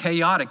seems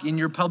chaotic in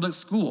your public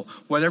school,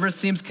 whatever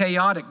seems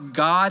chaotic,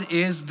 God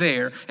is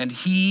there and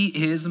he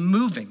is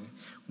moving.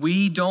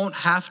 We don't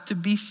have to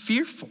be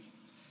fearful.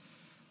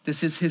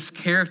 This is his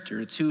character.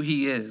 It's who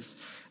he is,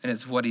 and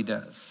it's what he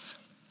does.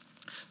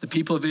 The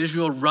people of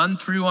Israel run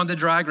through on the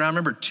dry ground.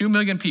 Remember, 2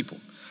 million people.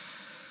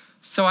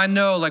 So I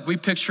know, like, we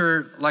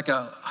picture like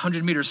a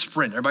 100-meter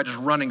sprint, everybody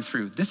just running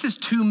through. This is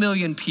 2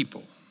 million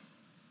people.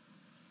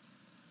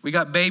 We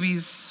got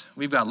babies,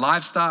 we've got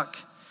livestock,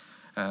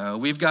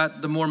 we've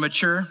got the more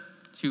mature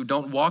who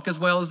don't walk as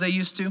well as they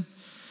used to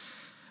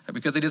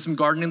because they did some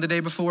gardening the day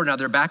before, now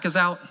their back is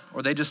out,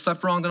 or they just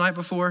slept wrong the night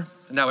before,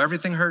 and now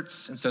everything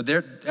hurts, and so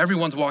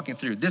everyone's walking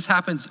through. This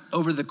happens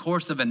over the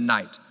course of a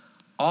night.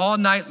 All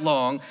night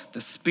long,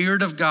 the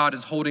Spirit of God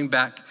is holding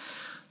back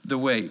the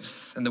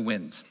waves and the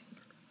winds,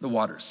 the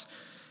waters.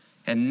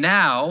 And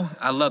now,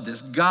 I love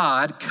this,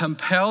 God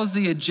compels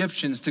the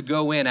Egyptians to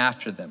go in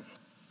after them.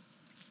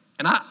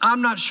 And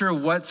I'm not sure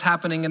what's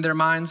happening in their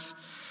minds.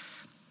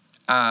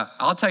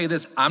 I'll tell you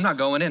this, I'm not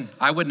going in.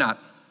 I would not.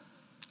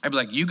 I'd be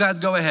like, you guys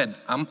go ahead.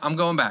 I'm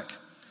going back.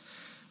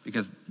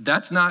 Because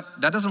that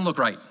doesn't look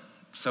right.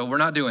 So we're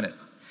not doing it.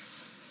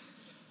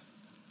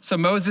 So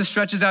Moses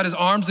stretches out his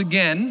arms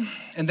again.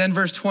 And then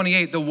verse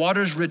 28, the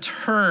waters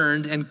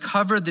returned and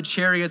covered the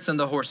chariots and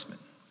the horsemen.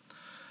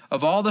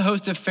 Of all the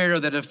host of Pharaoh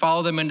that had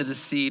followed them into the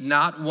sea,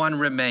 not one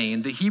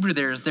remained. The Hebrew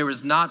there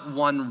was not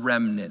one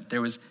remnant.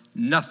 There was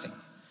nothing.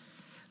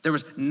 There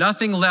was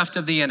nothing left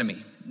of the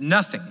enemy.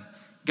 Nothing.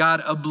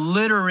 God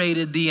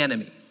obliterated the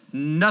enemy.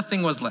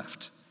 Nothing was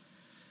left.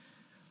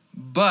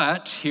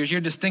 But here's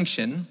your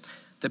distinction.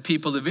 The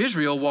people of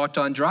Israel walked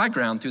on dry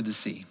ground through the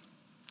sea,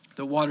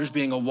 the waters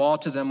being a wall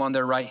to them on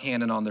their right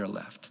hand and on their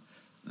left.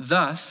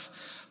 Thus,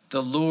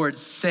 the Lord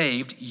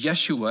saved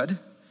Yeshua,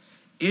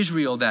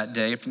 Israel that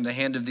day from the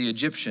hand of the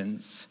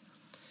Egyptians.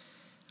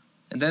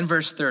 And then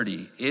verse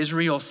 30,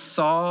 Israel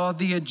saw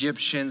the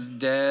Egyptians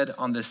dead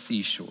on the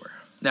seashore.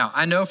 Now,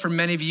 I know for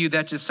many of you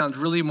that just sounds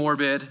really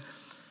morbid,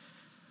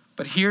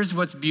 but here's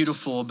what's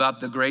beautiful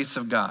about the grace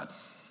of God.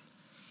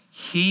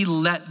 He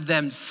let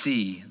them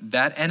see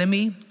that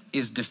enemy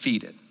is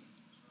defeated.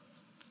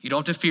 You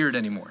don't have to fear it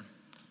anymore.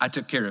 I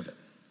took care of it.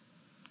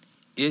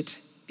 It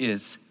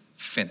is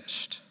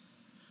finished.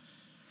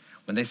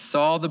 When they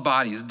saw the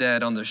bodies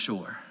dead on the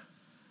shore,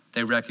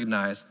 they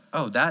recognized,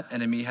 oh, that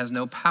enemy has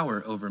no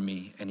power over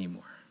me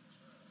anymore.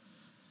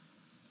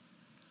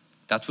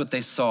 That's what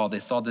they saw. They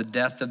saw the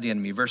death of the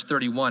enemy. Verse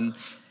 31,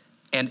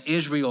 and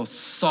Israel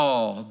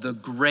saw the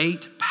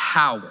great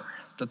power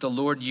that the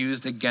Lord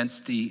used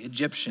against the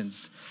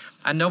Egyptians.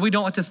 I know we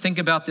don't like to think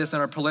about this in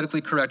our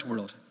politically correct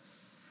world,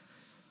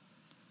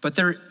 but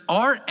there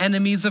are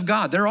enemies of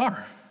God. There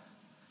are.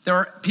 There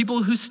are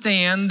people who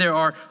stand, there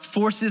are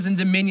forces and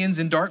dominions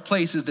in dark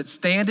places that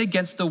stand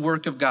against the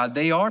work of God.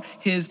 They are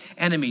his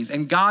enemies,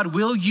 and God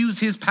will use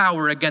his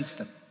power against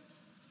them.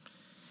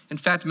 In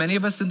fact, many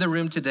of us in the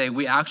room today,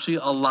 we actually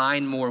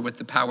align more with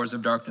the powers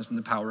of darkness than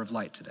the power of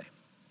light today.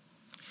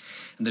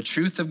 And the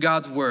truth of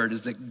God's word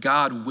is that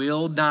God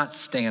will not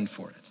stand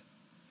for it.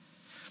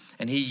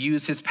 And he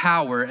used his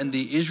power, and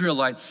the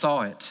Israelites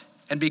saw it.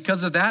 And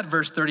because of that,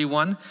 verse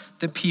 31,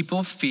 the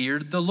people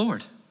feared the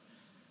Lord.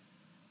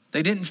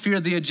 They didn't fear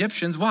the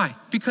Egyptians. Why?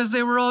 Because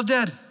they were all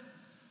dead.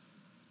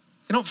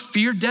 They don't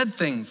fear dead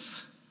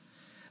things.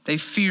 They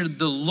feared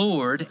the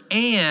Lord,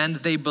 and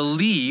they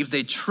believed,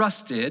 they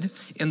trusted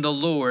in the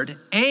Lord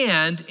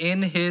and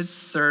in his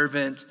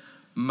servant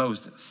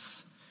Moses.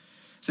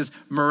 It's just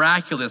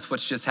miraculous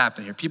what's just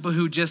happened here. People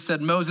who just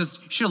said, Moses,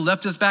 you should have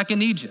left us back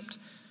in Egypt.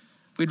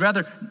 We'd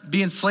rather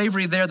be in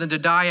slavery there than to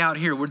die out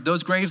here. Were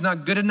those graves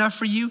not good enough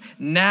for you?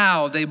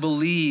 Now they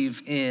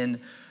believe in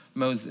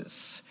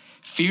Moses.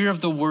 Fear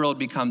of the world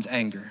becomes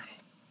anger,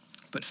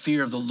 but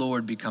fear of the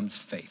Lord becomes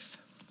faith.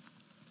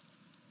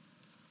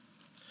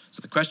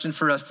 So the question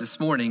for us this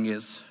morning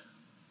is,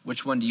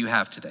 which one do you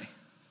have today?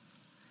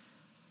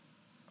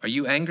 Are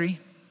you angry?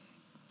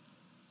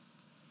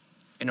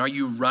 And are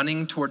you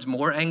running towards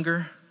more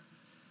anger?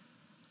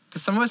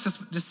 Because some of us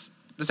just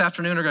this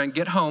afternoon are going to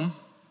get home.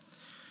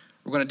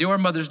 We're going to do our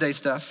Mother's Day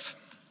stuff.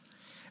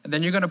 And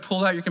then you're going to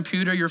pull out your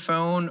computer, your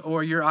phone,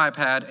 or your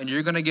iPad, and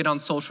you're going to get on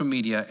social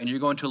media, and you're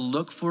going to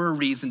look for a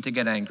reason to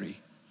get angry.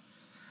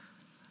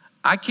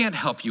 I can't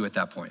help you at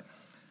that point.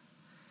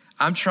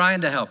 I'm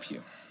trying to help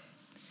you.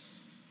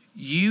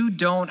 You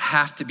don't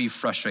have to be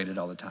frustrated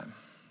all the time.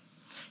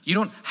 You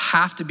don't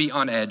have to be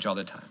on edge all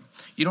the time.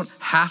 You don't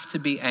have to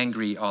be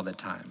angry all the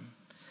time.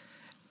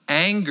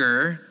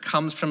 Anger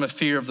comes from a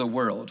fear of the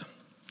world,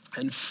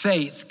 and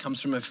faith comes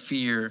from a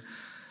fear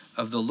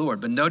of the Lord.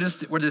 But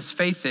notice where this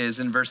faith is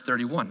in verse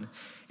 31.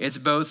 It's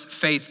both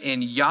faith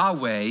in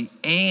Yahweh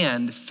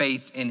and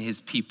faith in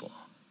his people.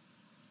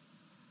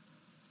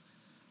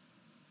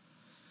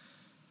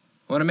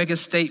 I want to make a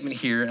statement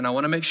here, and I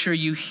want to make sure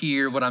you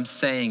hear what I'm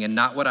saying and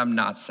not what I'm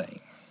not saying.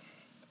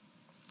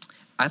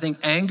 I think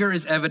anger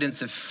is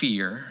evidence of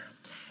fear,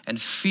 and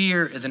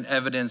fear is an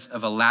evidence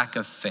of a lack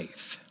of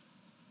faith.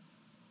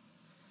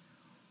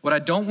 What I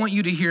don't want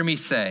you to hear me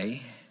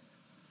say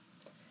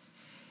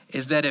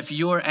is that if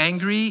you're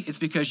angry, it's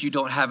because you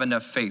don't have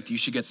enough faith. You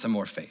should get some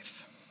more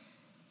faith.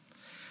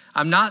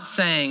 I'm not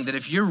saying that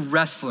if you're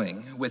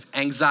wrestling with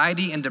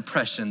anxiety and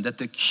depression, that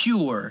the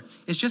cure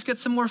is just get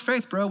some more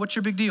faith, bro. What's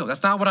your big deal?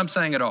 That's not what I'm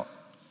saying at all.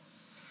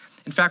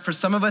 In fact, for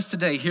some of us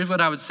today, here's what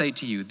I would say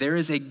to you. There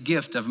is a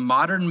gift of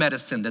modern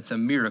medicine that's a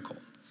miracle.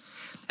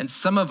 And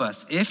some of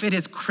us, if it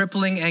is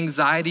crippling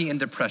anxiety and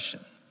depression,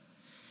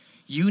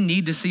 you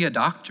need to see a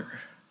doctor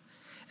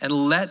and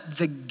let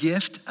the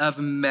gift of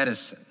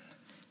medicine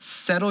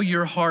settle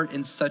your heart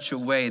in such a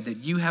way that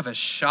you have a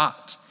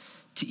shot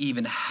to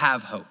even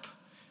have hope.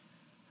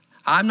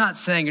 I'm not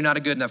saying you're not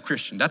a good enough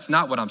Christian. That's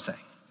not what I'm saying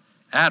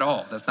at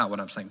all. That's not what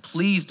I'm saying.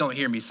 Please don't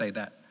hear me say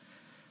that.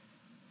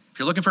 If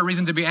you're looking for a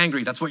reason to be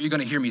angry, that's what you're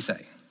going to hear me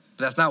say.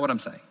 But that's not what I'm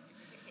saying.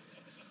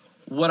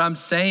 What I'm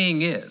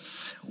saying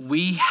is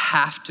we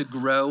have to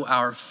grow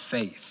our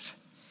faith.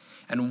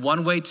 And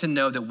one way to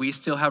know that we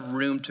still have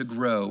room to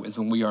grow is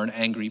when we are an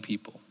angry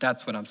people.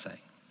 That's what I'm saying.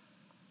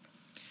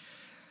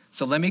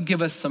 So let me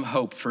give us some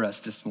hope for us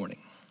this morning.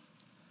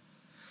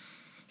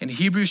 In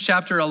Hebrews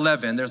chapter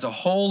 11, there's a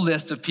whole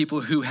list of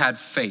people who had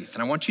faith.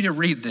 And I want you to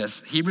read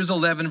this. Hebrews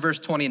 11, verse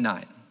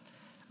 29.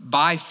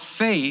 By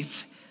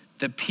faith,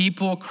 the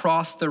people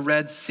crossed the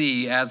Red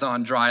Sea as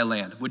on dry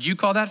land. Would you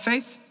call that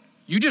faith?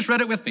 You just read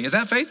it with me. Is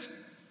that faith?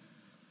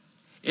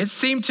 It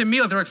seemed to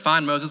me like they're like,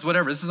 fine, Moses,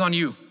 whatever. This is on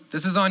you.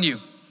 This is on you.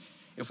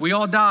 If we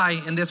all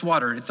die in this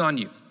water, it's on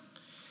you.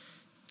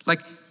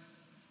 But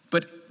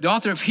the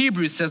author of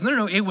Hebrews says,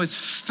 no, it was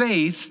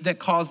faith that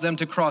caused them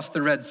to cross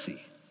the Red Sea.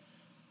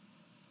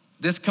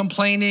 This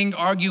complaining,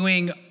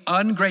 arguing,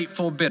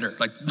 ungrateful, bitter,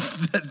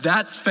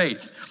 that's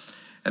faith.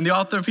 And the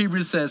author of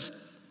Hebrews says,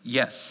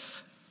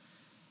 yes.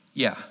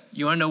 Yeah,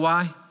 you wanna know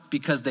why?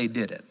 Because they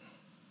did it.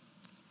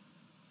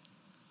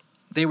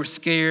 They were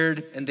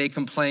scared and they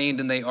complained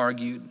and they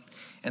argued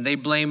and they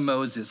blamed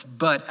Moses.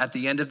 But at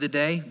the end of the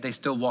day, they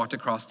still walked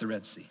across the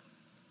Red Sea.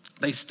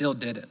 They still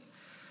did it.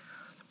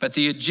 But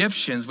the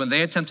Egyptians, when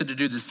they attempted to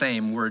do the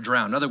same, were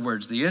drowned. In other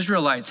words, the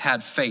Israelites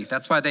had faith.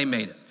 That's why they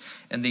made it.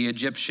 And the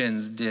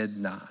Egyptians did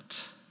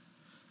not.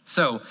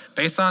 So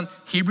based on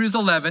Hebrews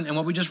 11 and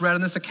what we just read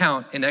in this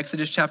account in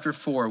Exodus chapter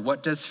 4,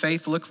 what does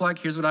faith look like?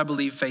 Here's what I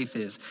believe faith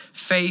is.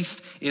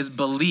 Faith is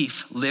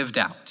belief lived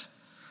out.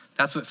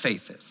 That's what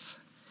faith is.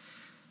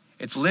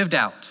 It's lived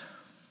out.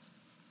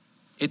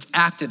 It's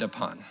acted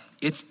upon.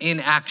 It's in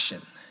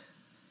action.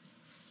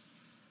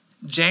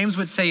 James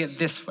would say it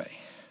this way.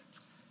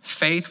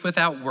 Faith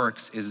without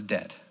works is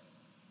dead.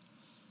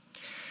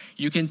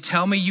 You can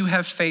tell me you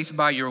have faith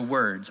by your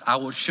words. I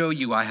will show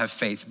you I have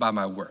faith by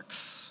my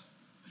works.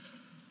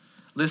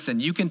 Listen,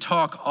 you can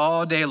talk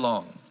all day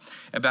long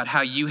about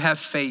how you have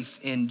faith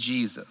in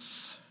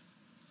Jesus.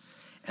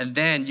 And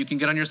then you can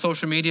get on your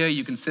social media,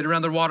 you can sit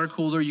around the water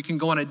cooler, you can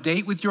go on a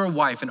date with your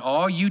wife, and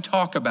all you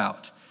talk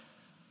about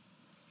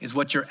is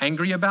what you're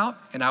angry about.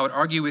 And I would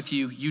argue with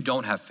you, you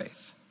don't have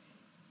faith.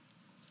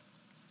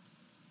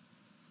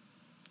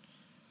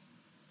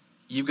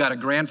 You've got a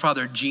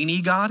grandfather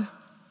genie God,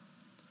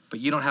 but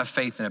you don't have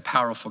faith in a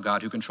powerful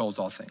God who controls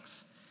all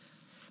things.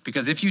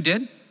 Because if you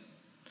did,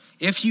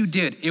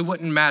 it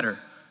wouldn't matter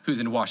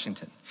who's in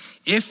Washington.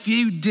 If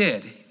you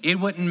did, it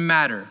wouldn't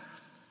matter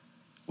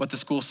what the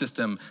school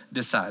system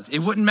decides. It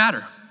wouldn't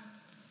matter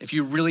if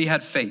you really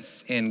had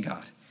faith in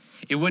God.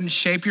 It wouldn't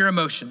shape your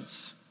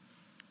emotions.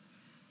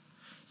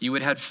 You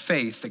would have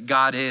faith that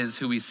God is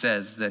who he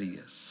says that he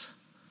is.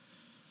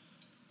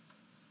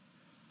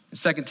 In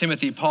 2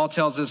 Timothy, Paul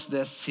tells us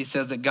this. He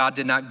says that God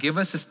did not give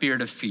us a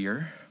spirit of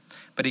fear,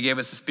 but he gave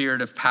us a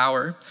spirit of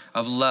power,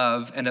 of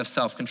love, and of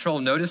self-control.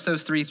 Notice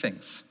those three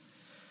things: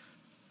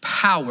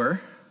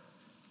 power,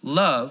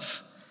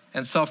 love,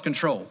 and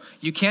self-control.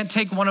 You can't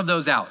take one of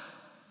those out.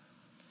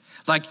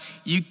 Like,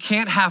 you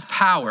can't have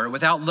power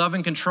without love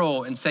and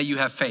control and say you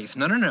have faith.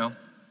 No.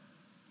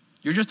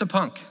 You're just a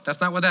punk.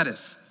 That's not what that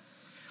is.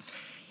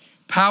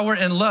 Power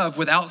and love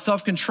without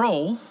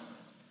self-control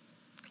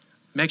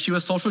makes you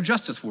a social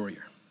justice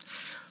warrior.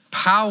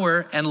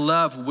 Power and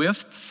love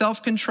with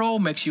self-control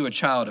makes you a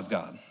child of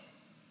God.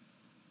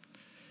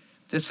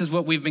 This is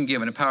what we've been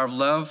given, a power of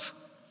love,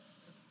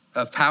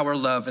 of power,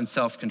 love, and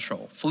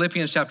self-control.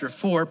 Philippians chapter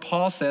 4,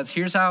 Paul says,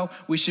 here's how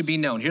we should be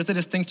known. Here's the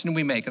distinction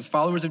we make as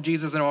followers of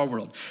Jesus in our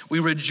world. We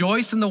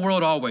rejoice in the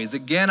world always.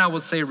 Again, I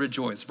will say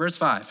rejoice. Verse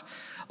 5,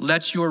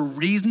 let your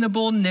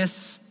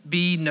reasonableness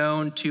be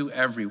known to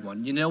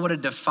everyone. You know what a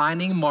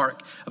defining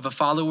mark of a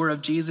follower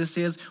of Jesus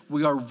is?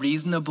 We are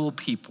reasonable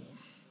people.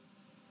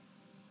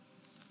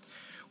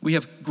 We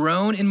have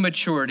grown in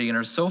maturity and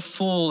are so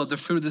full of the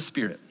fruit of the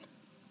Spirit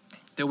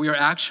that we are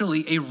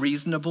actually a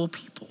reasonable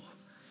people.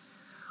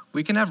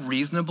 We can have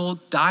reasonable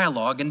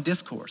dialogue and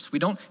discourse. We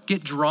don't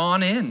get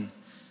drawn in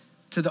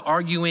to the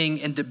arguing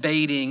and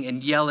debating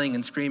and yelling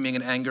and screaming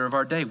and anger of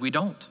our day. We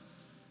don't.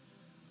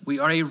 We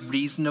are a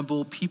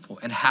reasonable people.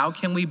 And how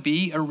can we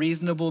be a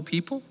reasonable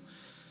people?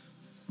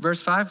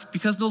 Verse 5,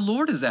 because the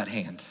Lord is at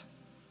hand.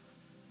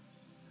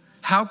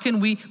 How can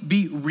we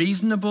be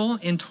reasonable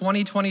in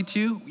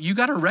 2022? You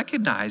got to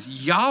recognize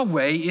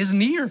Yahweh is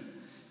near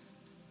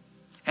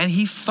and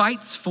he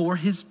fights for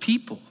his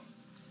people.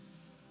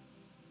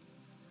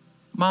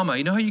 Mama,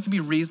 you know how you can be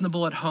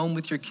reasonable at home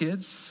with your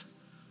kids?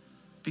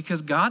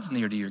 Because God's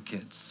near to your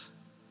kids.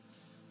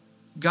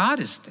 God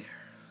is there.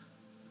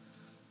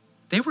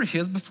 They were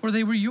his before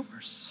they were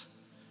yours.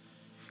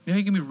 You know how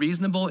you can be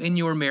reasonable in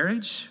your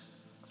marriage?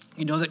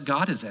 You know that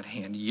God is at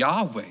hand.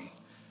 Yahweh,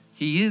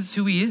 he is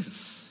who he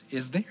is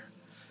there.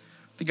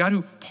 The God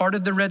who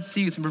parted the Red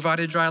Seas and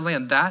provided dry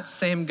land, that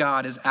same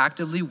God is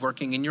actively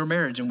working in your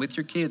marriage and with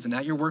your kids and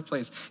at your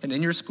workplace and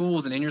in your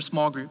schools and in your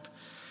small group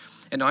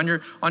and on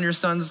your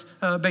son's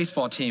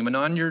baseball team and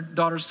on your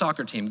daughter's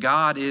soccer team.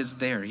 God is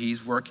there,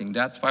 he's working.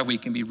 That's why we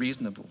can be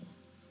reasonable.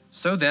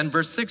 So then,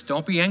 verse 6,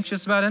 don't be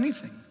anxious about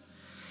anything.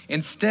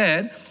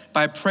 Instead,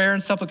 by prayer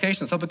and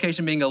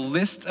supplication being a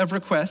list of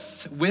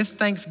requests, with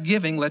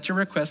thanksgiving, let your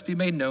requests be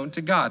made known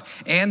to God.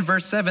 And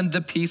verse 7, the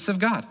peace of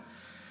God,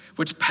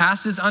 which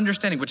passes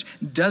understanding, which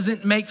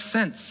doesn't make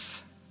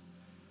sense,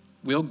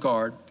 will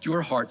guard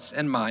your hearts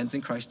and minds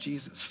in Christ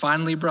Jesus.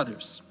 Finally,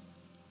 brothers,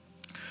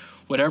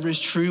 whatever is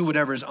true,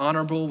 whatever is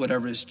honorable,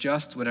 whatever is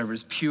just, whatever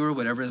is pure,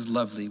 whatever is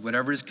lovely,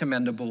 whatever is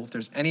commendable, if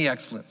there's any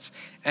excellence,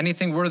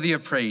 anything worthy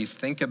of praise,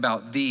 think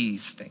about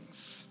these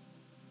things.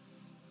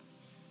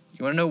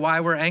 You wanna know why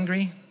we're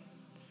angry?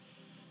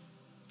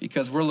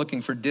 Because we're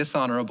looking for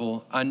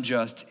dishonorable,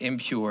 unjust,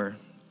 impure,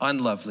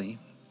 unlovely,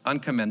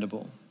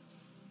 uncommendable,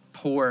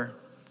 poor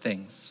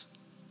things.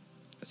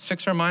 Let's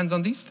fix our minds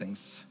on these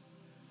things.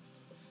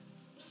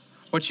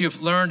 What you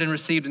have learned and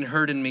received and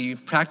heard in me,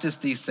 practice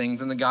these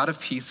things, and the God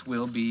of peace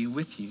will be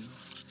with you.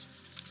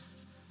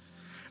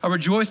 I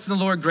rejoice in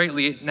the Lord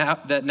greatly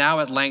that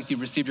now at length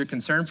you've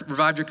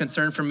revived your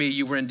concern for me.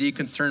 You were indeed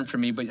concerned for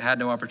me, but had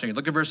no opportunity.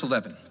 Look at verse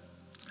 11.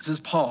 This is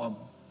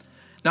Paul.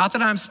 Not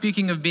that I'm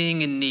speaking of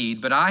being in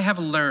need, but I have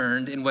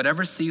learned in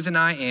whatever season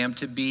I am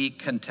to be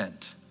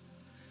content.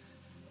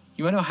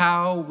 You wanna know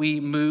how we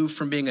move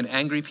from being an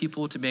angry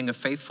people to being a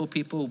faithful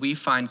people? We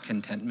find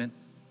contentment.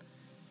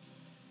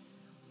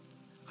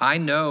 I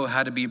know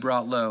how to be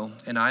brought low,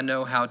 and I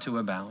know how to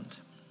abound.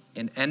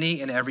 In any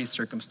and every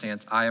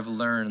circumstance, I have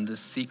learned the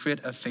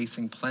secret of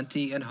facing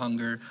plenty and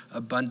hunger,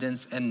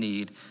 abundance and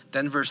need.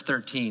 Then verse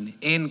 13,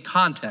 in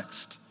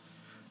context,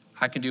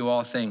 I can do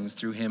all things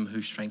through him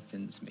who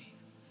strengthens me.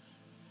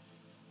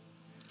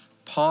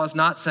 Paul is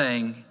not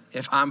saying,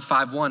 if I'm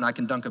 5'1", I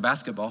can dunk a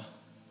basketball.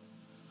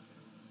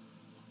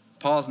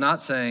 Paul's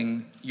not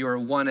saying your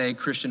 1A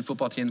Christian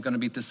football team is gonna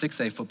beat the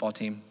 6A football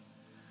team.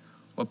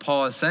 What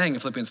Paul is saying in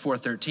Philippians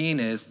 4:13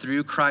 is,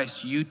 through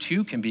Christ, you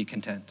too can be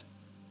content,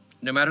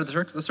 no matter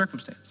the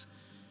circumstance.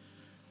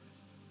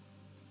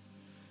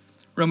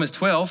 Romans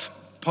 12,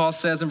 Paul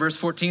says in verse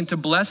 14, to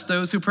bless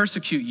those who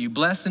persecute you,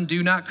 bless and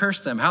do not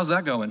curse them. How's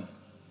that going?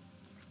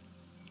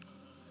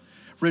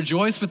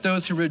 Rejoice with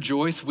those who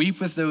rejoice, weep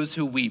with those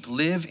who weep.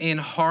 Live in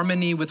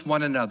harmony with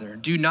one another.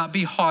 Do not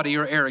be haughty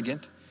or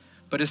arrogant,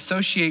 but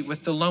associate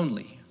with the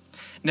lonely.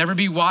 Never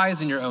be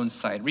wise in your own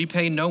sight.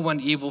 Repay no one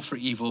evil for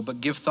evil, but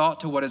give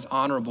thought to what is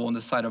honorable in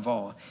the sight of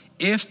all.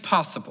 If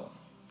possible,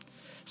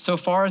 so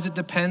far as it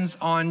depends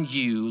on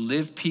you,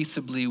 live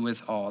peaceably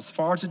with all. As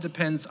far as it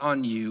depends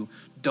on you,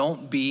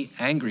 don't be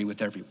angry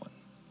with everyone.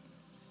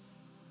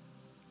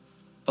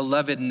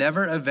 Beloved,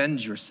 never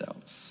avenge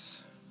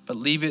yourselves, but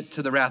leave it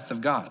to the wrath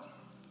of God.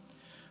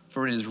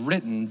 For it is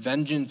written,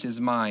 vengeance is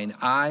mine,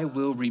 I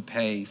will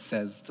repay,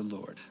 says the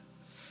Lord.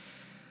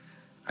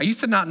 I used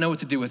to not know what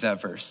to do with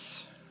that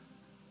verse,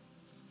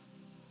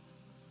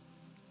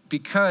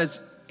 because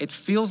it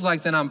feels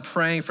like then I'm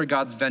praying for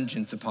God's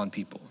vengeance upon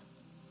people.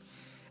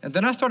 And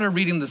then I started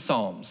reading the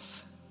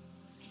Psalms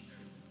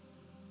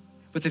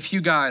with a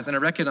few guys, and I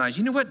recognized,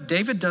 you know what?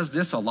 David does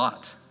this a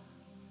lot.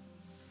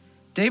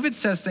 David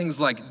says things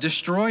like,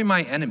 destroy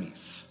my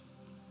enemies,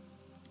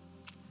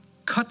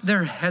 cut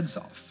their heads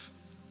off.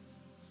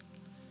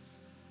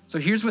 So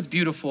here's what's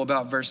beautiful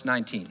about verse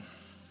 19.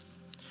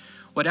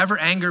 Whatever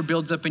anger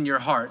builds up in your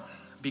heart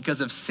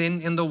because of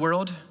sin in the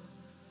world,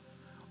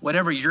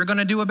 whatever you're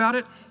gonna do about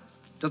it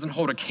doesn't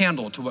hold a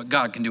candle to what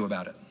God can do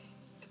about it.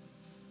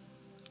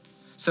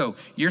 So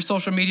your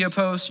social media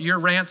posts, your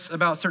rants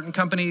about certain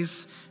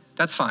companies,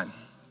 that's fine.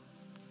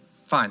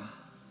 Fine.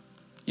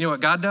 You know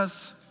what God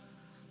does?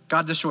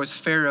 God destroys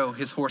Pharaoh,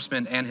 his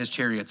horsemen, and his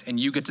chariots, and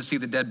you get to see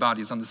the dead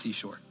bodies on the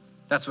seashore.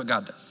 That's what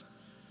God does.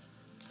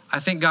 I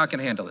think God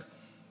can handle it.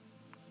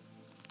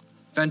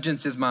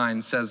 Vengeance is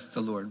mine, says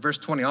the Lord. Verse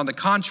 20, on the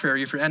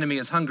contrary, if your enemy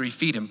is hungry,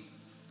 feed him.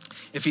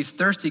 If he's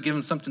thirsty, give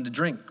him something to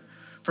drink.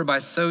 For by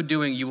so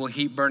doing, you will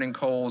heap burning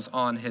coals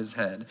on his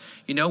head.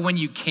 You know when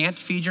you can't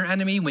feed your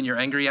enemy? When you're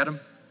angry at him?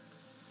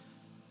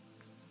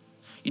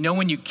 You know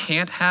when you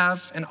can't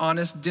have an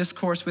honest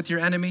discourse with your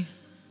enemy?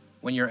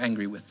 When you're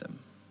angry with them.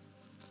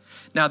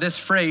 Now this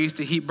phrase,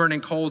 to heap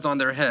burning coals on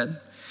their head,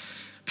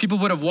 people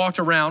would have walked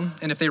around,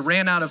 and if they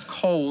ran out of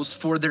coals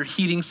for their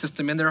heating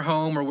system in their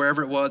home or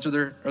wherever it was, or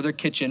their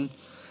kitchen,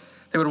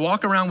 they would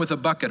walk around with a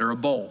bucket or a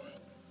bowl.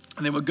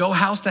 And they would go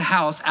house to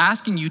house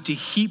asking you to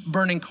heap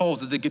burning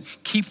coals, that they could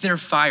keep their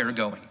fire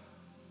going,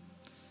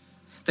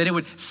 that it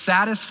would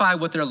satisfy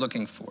what they're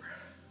looking for.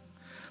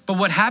 But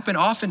what happened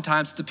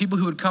oftentimes, the people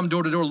who would come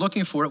door to door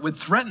looking for it would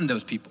threaten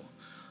those people.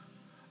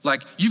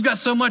 Like, you've got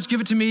so much,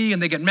 give it to me,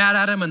 and they get mad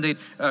at them, and they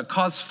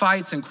cause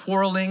fights and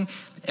quarreling.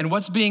 And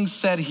what's being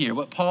said here,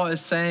 what Paul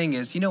is saying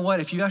is, you know what,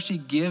 if you actually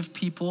give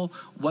people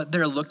what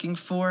they're looking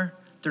for,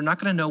 they're not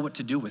gonna know what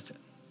to do with it.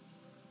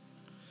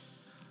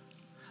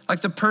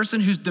 Like the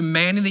person who's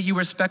demanding that you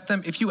respect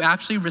them, if you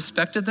actually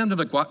respected them, they're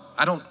like, what?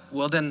 I don't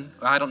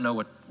know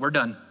what, we're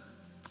done.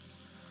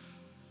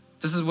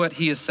 This is what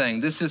he is saying.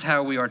 This is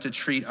how we are to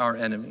treat our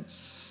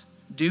enemies.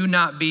 Do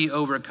not be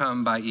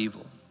overcome by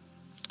evil,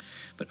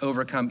 but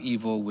overcome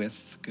evil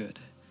with good.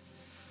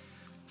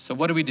 So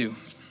what do we do?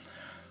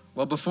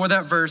 Well, before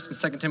that verse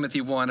in 2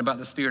 Timothy 1 about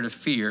the spirit of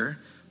fear,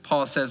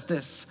 Paul says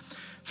this,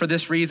 for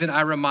this reason,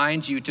 I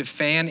remind you to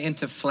fan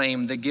into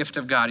flame the gift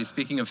of God. He's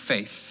speaking of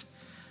faith.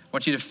 I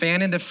want you to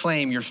fan into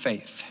flame your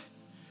faith,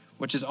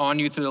 which is on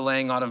you through the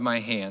laying on of my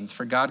hands.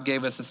 For God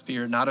gave us a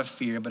spirit, not of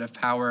fear, but of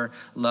power,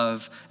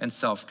 love, and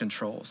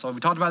self-control. So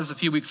we talked about this a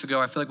few weeks ago.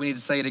 I feel like we need to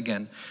say it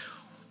again.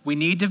 We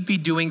need to be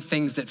doing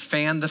things that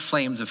fan the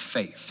flames of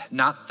faith,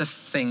 not the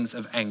things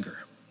of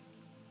anger.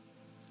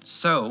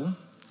 So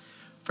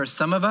for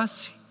some of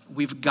us,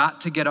 we've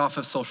got to get off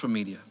of social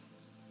media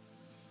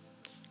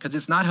because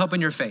it's not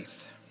helping your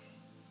faith.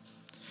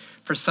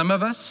 For some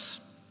of us,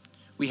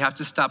 we have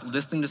to stop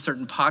listening to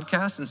certain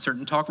podcasts and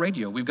certain talk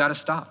radio. We've got to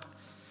stop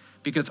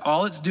because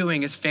all it's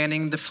doing is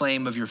fanning the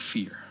flame of your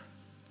fear.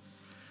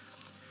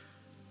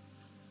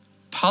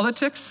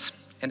 Politics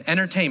and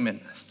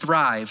entertainment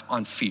thrive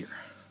on fear.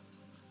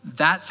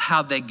 That's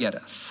how they get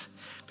us.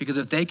 Because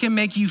if they can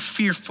make you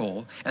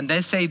fearful and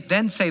then say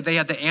they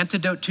have the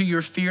antidote to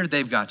your fear,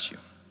 they've got you.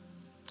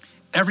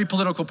 Every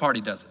political party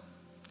does it.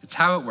 It's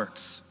how it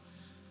works.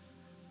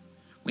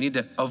 We need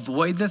to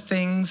avoid the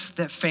things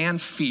that fan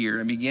fear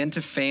and begin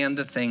to fan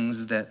the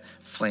things that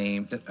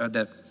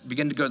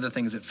begin to go to the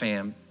things that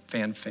fan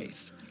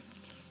faith.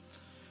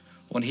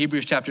 Well, in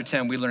Hebrews chapter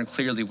 10, we learn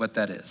clearly what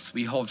that is.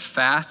 We hold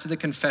fast to the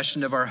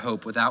confession of our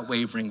hope without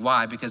wavering.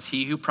 Why? Because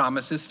he who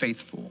promises is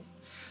faithful.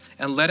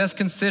 And let us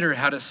consider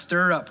how to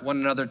stir up one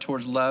another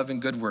towards love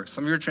and good works.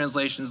 Some of your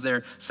translations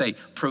there say,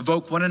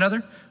 provoke one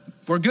another.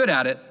 We're good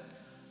at it,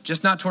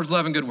 just not towards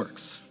love and good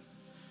works.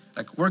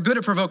 Like, we're good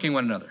at provoking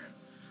one another.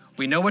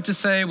 We know what to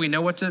say, we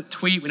know what to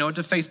tweet, we know what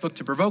to Facebook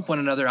to provoke one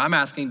another. I'm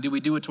asking, do we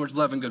do it towards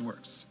love and good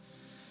works?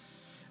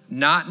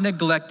 Not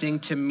neglecting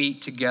to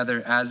meet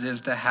together as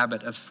is the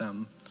habit of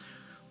some.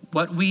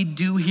 What we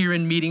do here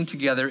in meeting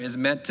together is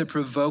meant to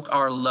provoke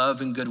our love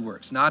and good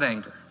works, not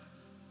anger.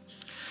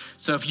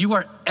 So if you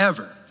are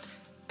ever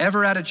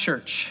at a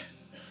church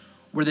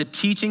where the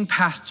teaching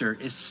pastor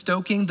is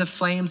stoking the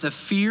flames of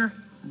fear,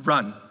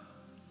 run.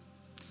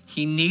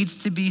 He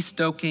needs to be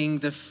stoking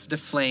the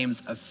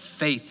flames of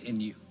faith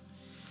in you.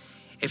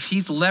 If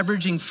he's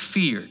leveraging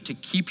fear to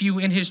keep you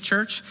in his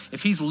church,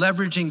 if he's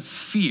leveraging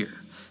fear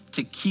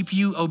to keep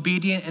you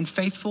obedient and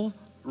faithful,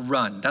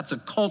 run. That's a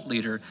cult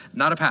leader,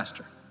 not a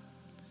pastor.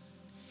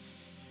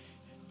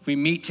 We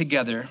meet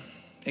together,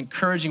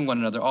 encouraging one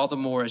another all the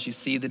more as you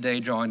see the day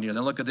drawing near.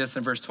 Then look at this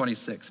in verse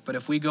 26. But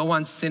if we go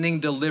on sinning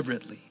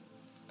deliberately,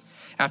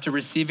 after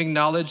receiving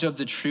knowledge of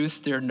the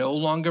truth, there no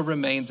longer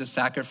remains a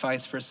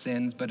sacrifice for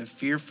sins, but a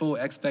fearful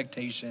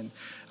expectation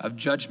of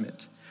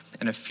judgment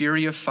and a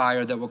fury of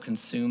fire that will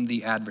consume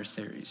the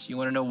adversaries. You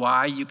want to know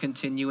why you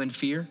continue in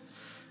fear?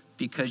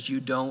 Because you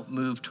don't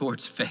move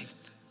towards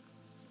faith.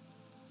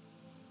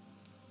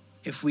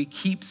 If we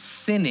keep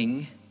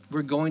sinning,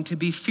 we're going to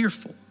be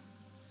fearful.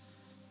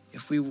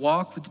 If we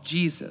walk with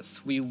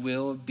Jesus, we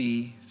will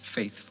be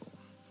faithful.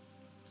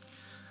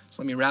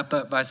 So let me wrap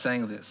up by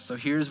saying this. So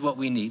here's what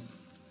we need.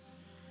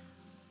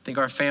 I think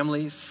our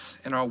families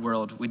and our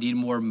world, we need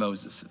more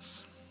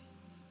Moseses.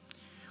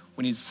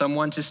 We need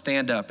someone to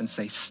stand up and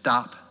say,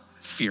 stop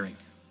fearing.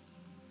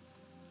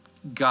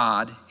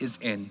 God is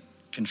in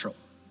control.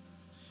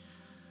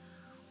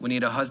 We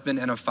need a husband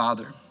and a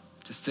father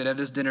to sit at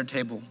his dinner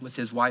table with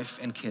his wife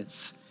and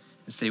kids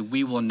and say,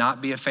 we will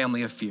not be a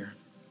family of fear.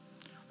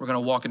 We're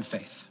gonna walk in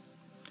faith.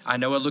 I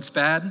know it looks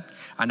bad.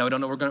 I know I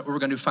don't know what we're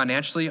gonna do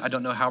financially. I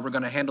don't know how we're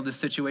gonna handle this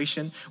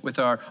situation with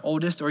our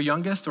oldest or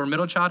youngest or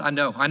middle child. I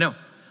know.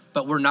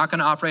 But we're not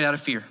gonna operate out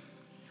of fear.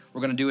 We're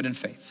gonna do it in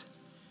faith.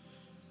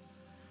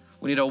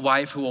 We need a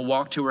wife who will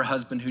walk to her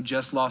husband who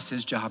just lost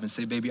his job and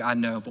say, baby, I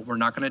know, but we're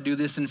not gonna do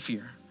this in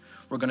fear.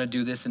 We're gonna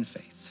do this in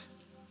faith.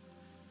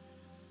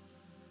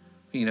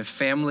 We need a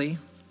family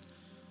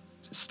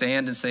to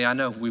stand and say, I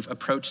know, we've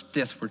approached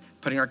this. We're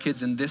putting our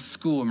kids in this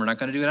school and we're not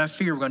gonna do it out of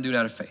fear, we're gonna do it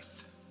out of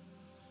faith.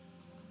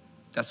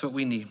 That's what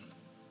we need.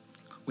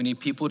 We need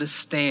people to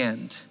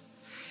stand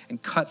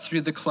and cut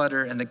through the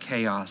clutter and the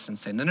chaos and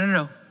say,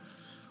 no.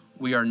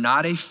 We are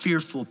not a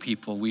fearful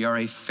people, we are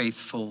a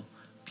faithful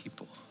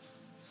people.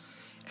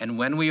 And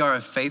when we are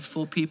a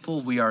faithful people,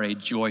 we are a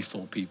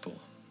joyful people.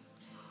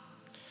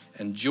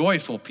 And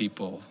joyful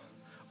people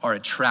are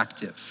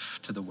attractive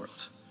to the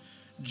world.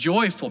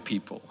 Joyful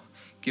people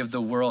give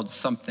the world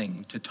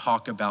something to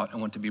talk about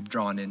and want to be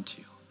drawn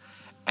into.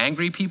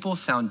 Angry people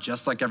sound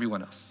just like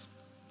everyone else.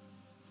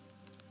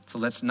 So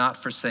let's not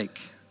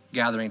forsake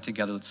gathering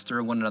together. Let's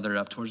stir one another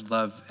up towards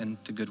love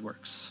and to good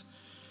works.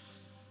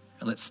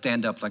 And let's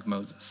stand up like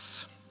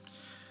Moses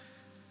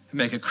and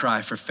make a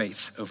cry for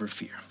faith over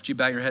fear. Would you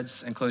bow your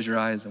heads and close your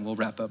eyes and we'll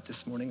wrap up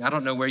this morning. I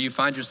don't know where you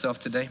find yourself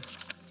today.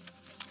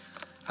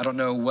 I don't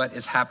know what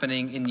is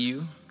happening in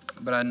you,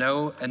 but I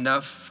know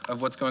enough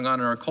of what's going on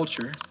in our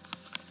culture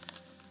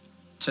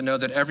to know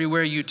that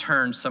everywhere you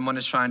turn, someone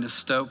is trying to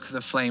stoke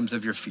the flames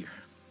of your fear.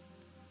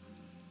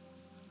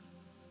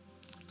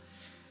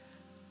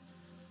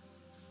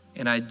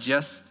 And I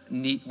just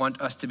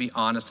want us to be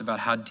honest about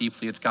how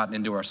deeply it's gotten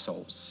into our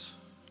souls.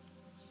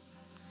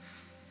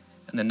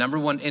 And the number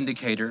one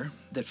indicator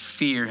that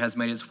fear has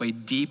made its way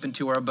deep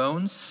into our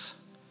bones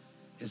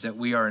is that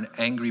we are an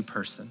angry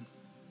person.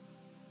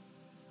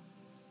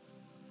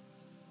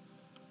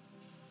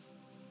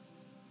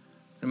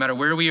 No matter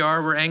where we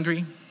are, we're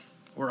angry.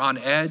 We're on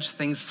edge.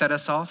 Things set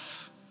us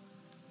off.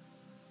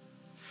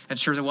 And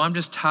sure, well, I'm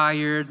just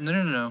tired.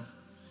 No.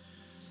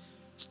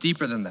 It's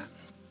deeper than that.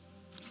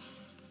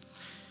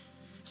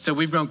 So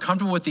we've grown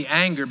comfortable with the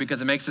anger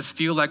because it makes us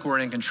feel like we're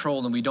in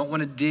control and we don't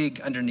want to dig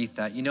underneath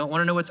that. You don't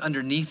want to know what's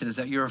underneath it is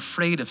that you're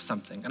afraid of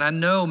something. And I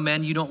know,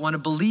 men, you don't want to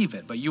believe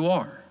it, but you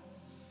are.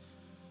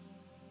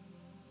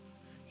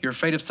 You're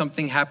afraid of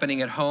something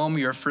happening at home.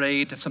 You're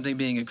afraid of something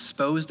being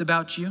exposed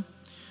about you.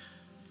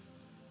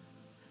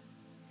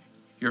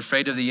 You're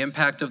afraid of the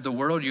impact of the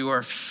world. You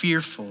are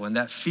fearful, and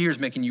that fear is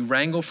making you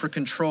wrangle for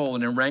control.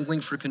 And in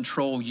wrangling for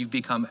control, you've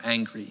become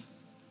angry.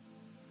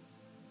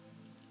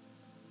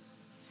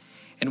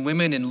 And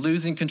women, in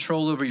losing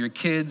control over your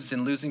kids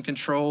and losing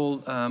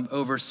control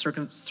over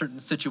certain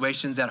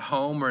situations at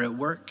home or at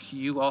work,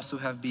 you also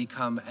have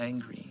become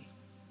angry.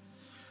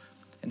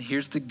 And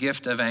here's the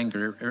gift of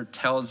anger. It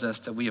tells us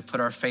that we have put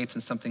our faith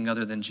in something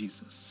other than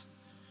Jesus.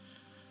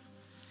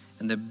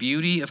 And the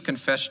beauty of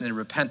confession and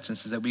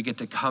repentance is that we get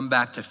to come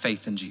back to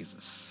faith in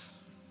Jesus.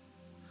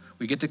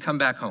 We get to come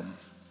back home.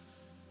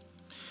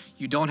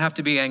 You don't have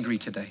to be angry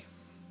today.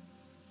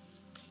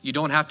 You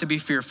don't have to be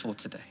fearful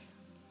today.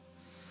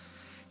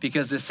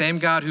 Because the same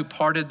God who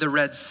parted the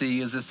Red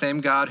Sea is the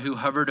same God who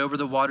hovered over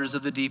the waters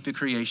of the deep of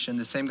creation,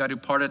 the same God who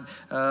parted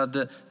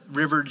the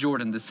river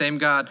Jordan, the same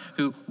God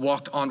who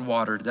walked on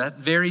water, that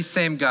very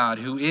same God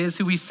who is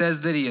who he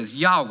says that he is,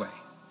 Yahweh,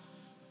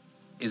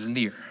 is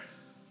near.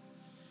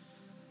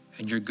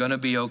 And you're gonna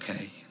be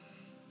okay.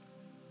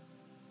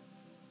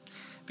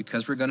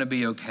 Because we're gonna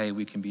be okay,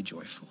 we can be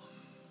joyful.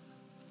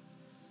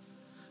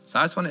 So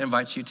I just wanna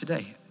invite you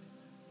today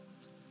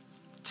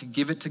to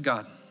give it to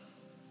God.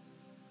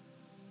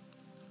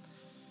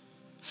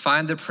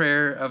 Find the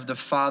prayer of the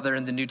father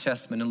in the New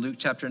Testament in Luke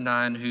chapter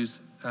 9, whose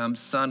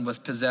son was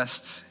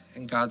possessed.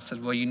 And God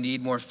said, well, you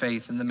need more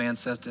faith. And the man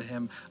says to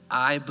him,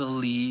 I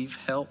believe,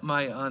 help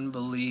my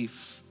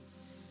unbelief.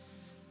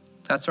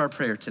 That's our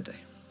prayer today.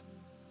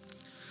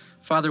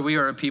 Father, we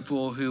are a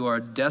people who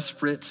are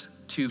desperate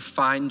to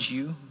find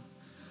you.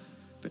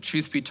 But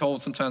truth be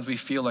told, sometimes we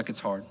feel like it's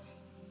hard.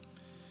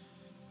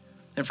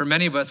 And for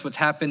many of us, what's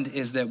happened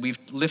is that we've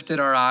lifted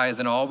our eyes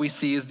and all we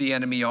see is the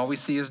enemy, all we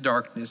see is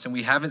darkness, and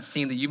we haven't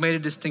seen that you made a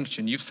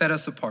distinction. You've set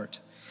us apart.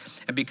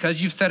 And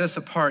because you've set us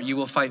apart, you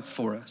will fight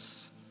for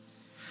us.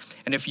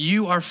 And if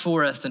you are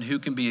for us, then who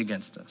can be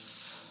against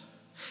us?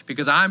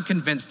 Because I'm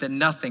convinced that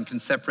nothing can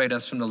separate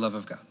us from the love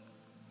of God.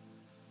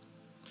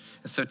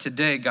 And so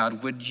today,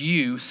 God, would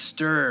you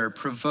stir,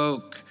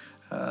 provoke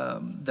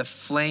the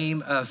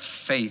flame of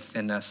faith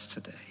in us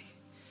today?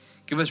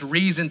 Give us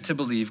reason to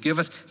believe. Give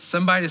us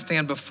somebody to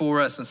stand before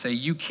us and say,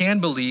 you can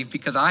believe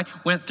because I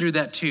went through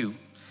that too,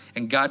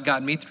 and God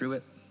got me through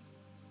it.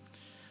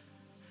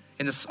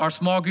 In our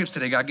small groups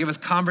today, God, give us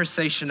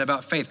conversation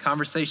about faith,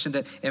 conversation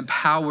that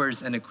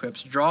empowers and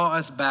equips. Draw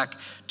us back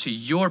to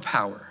your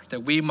power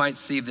that we might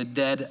see the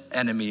dead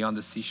enemy on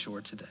the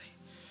seashore today,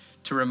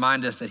 to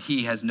remind us that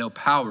he has no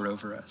power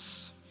over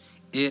us.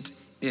 It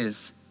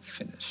is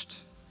finished.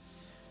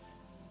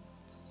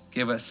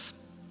 Give us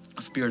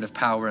a spirit of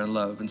power and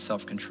love and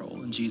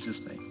self-control. In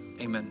Jesus' name,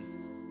 amen.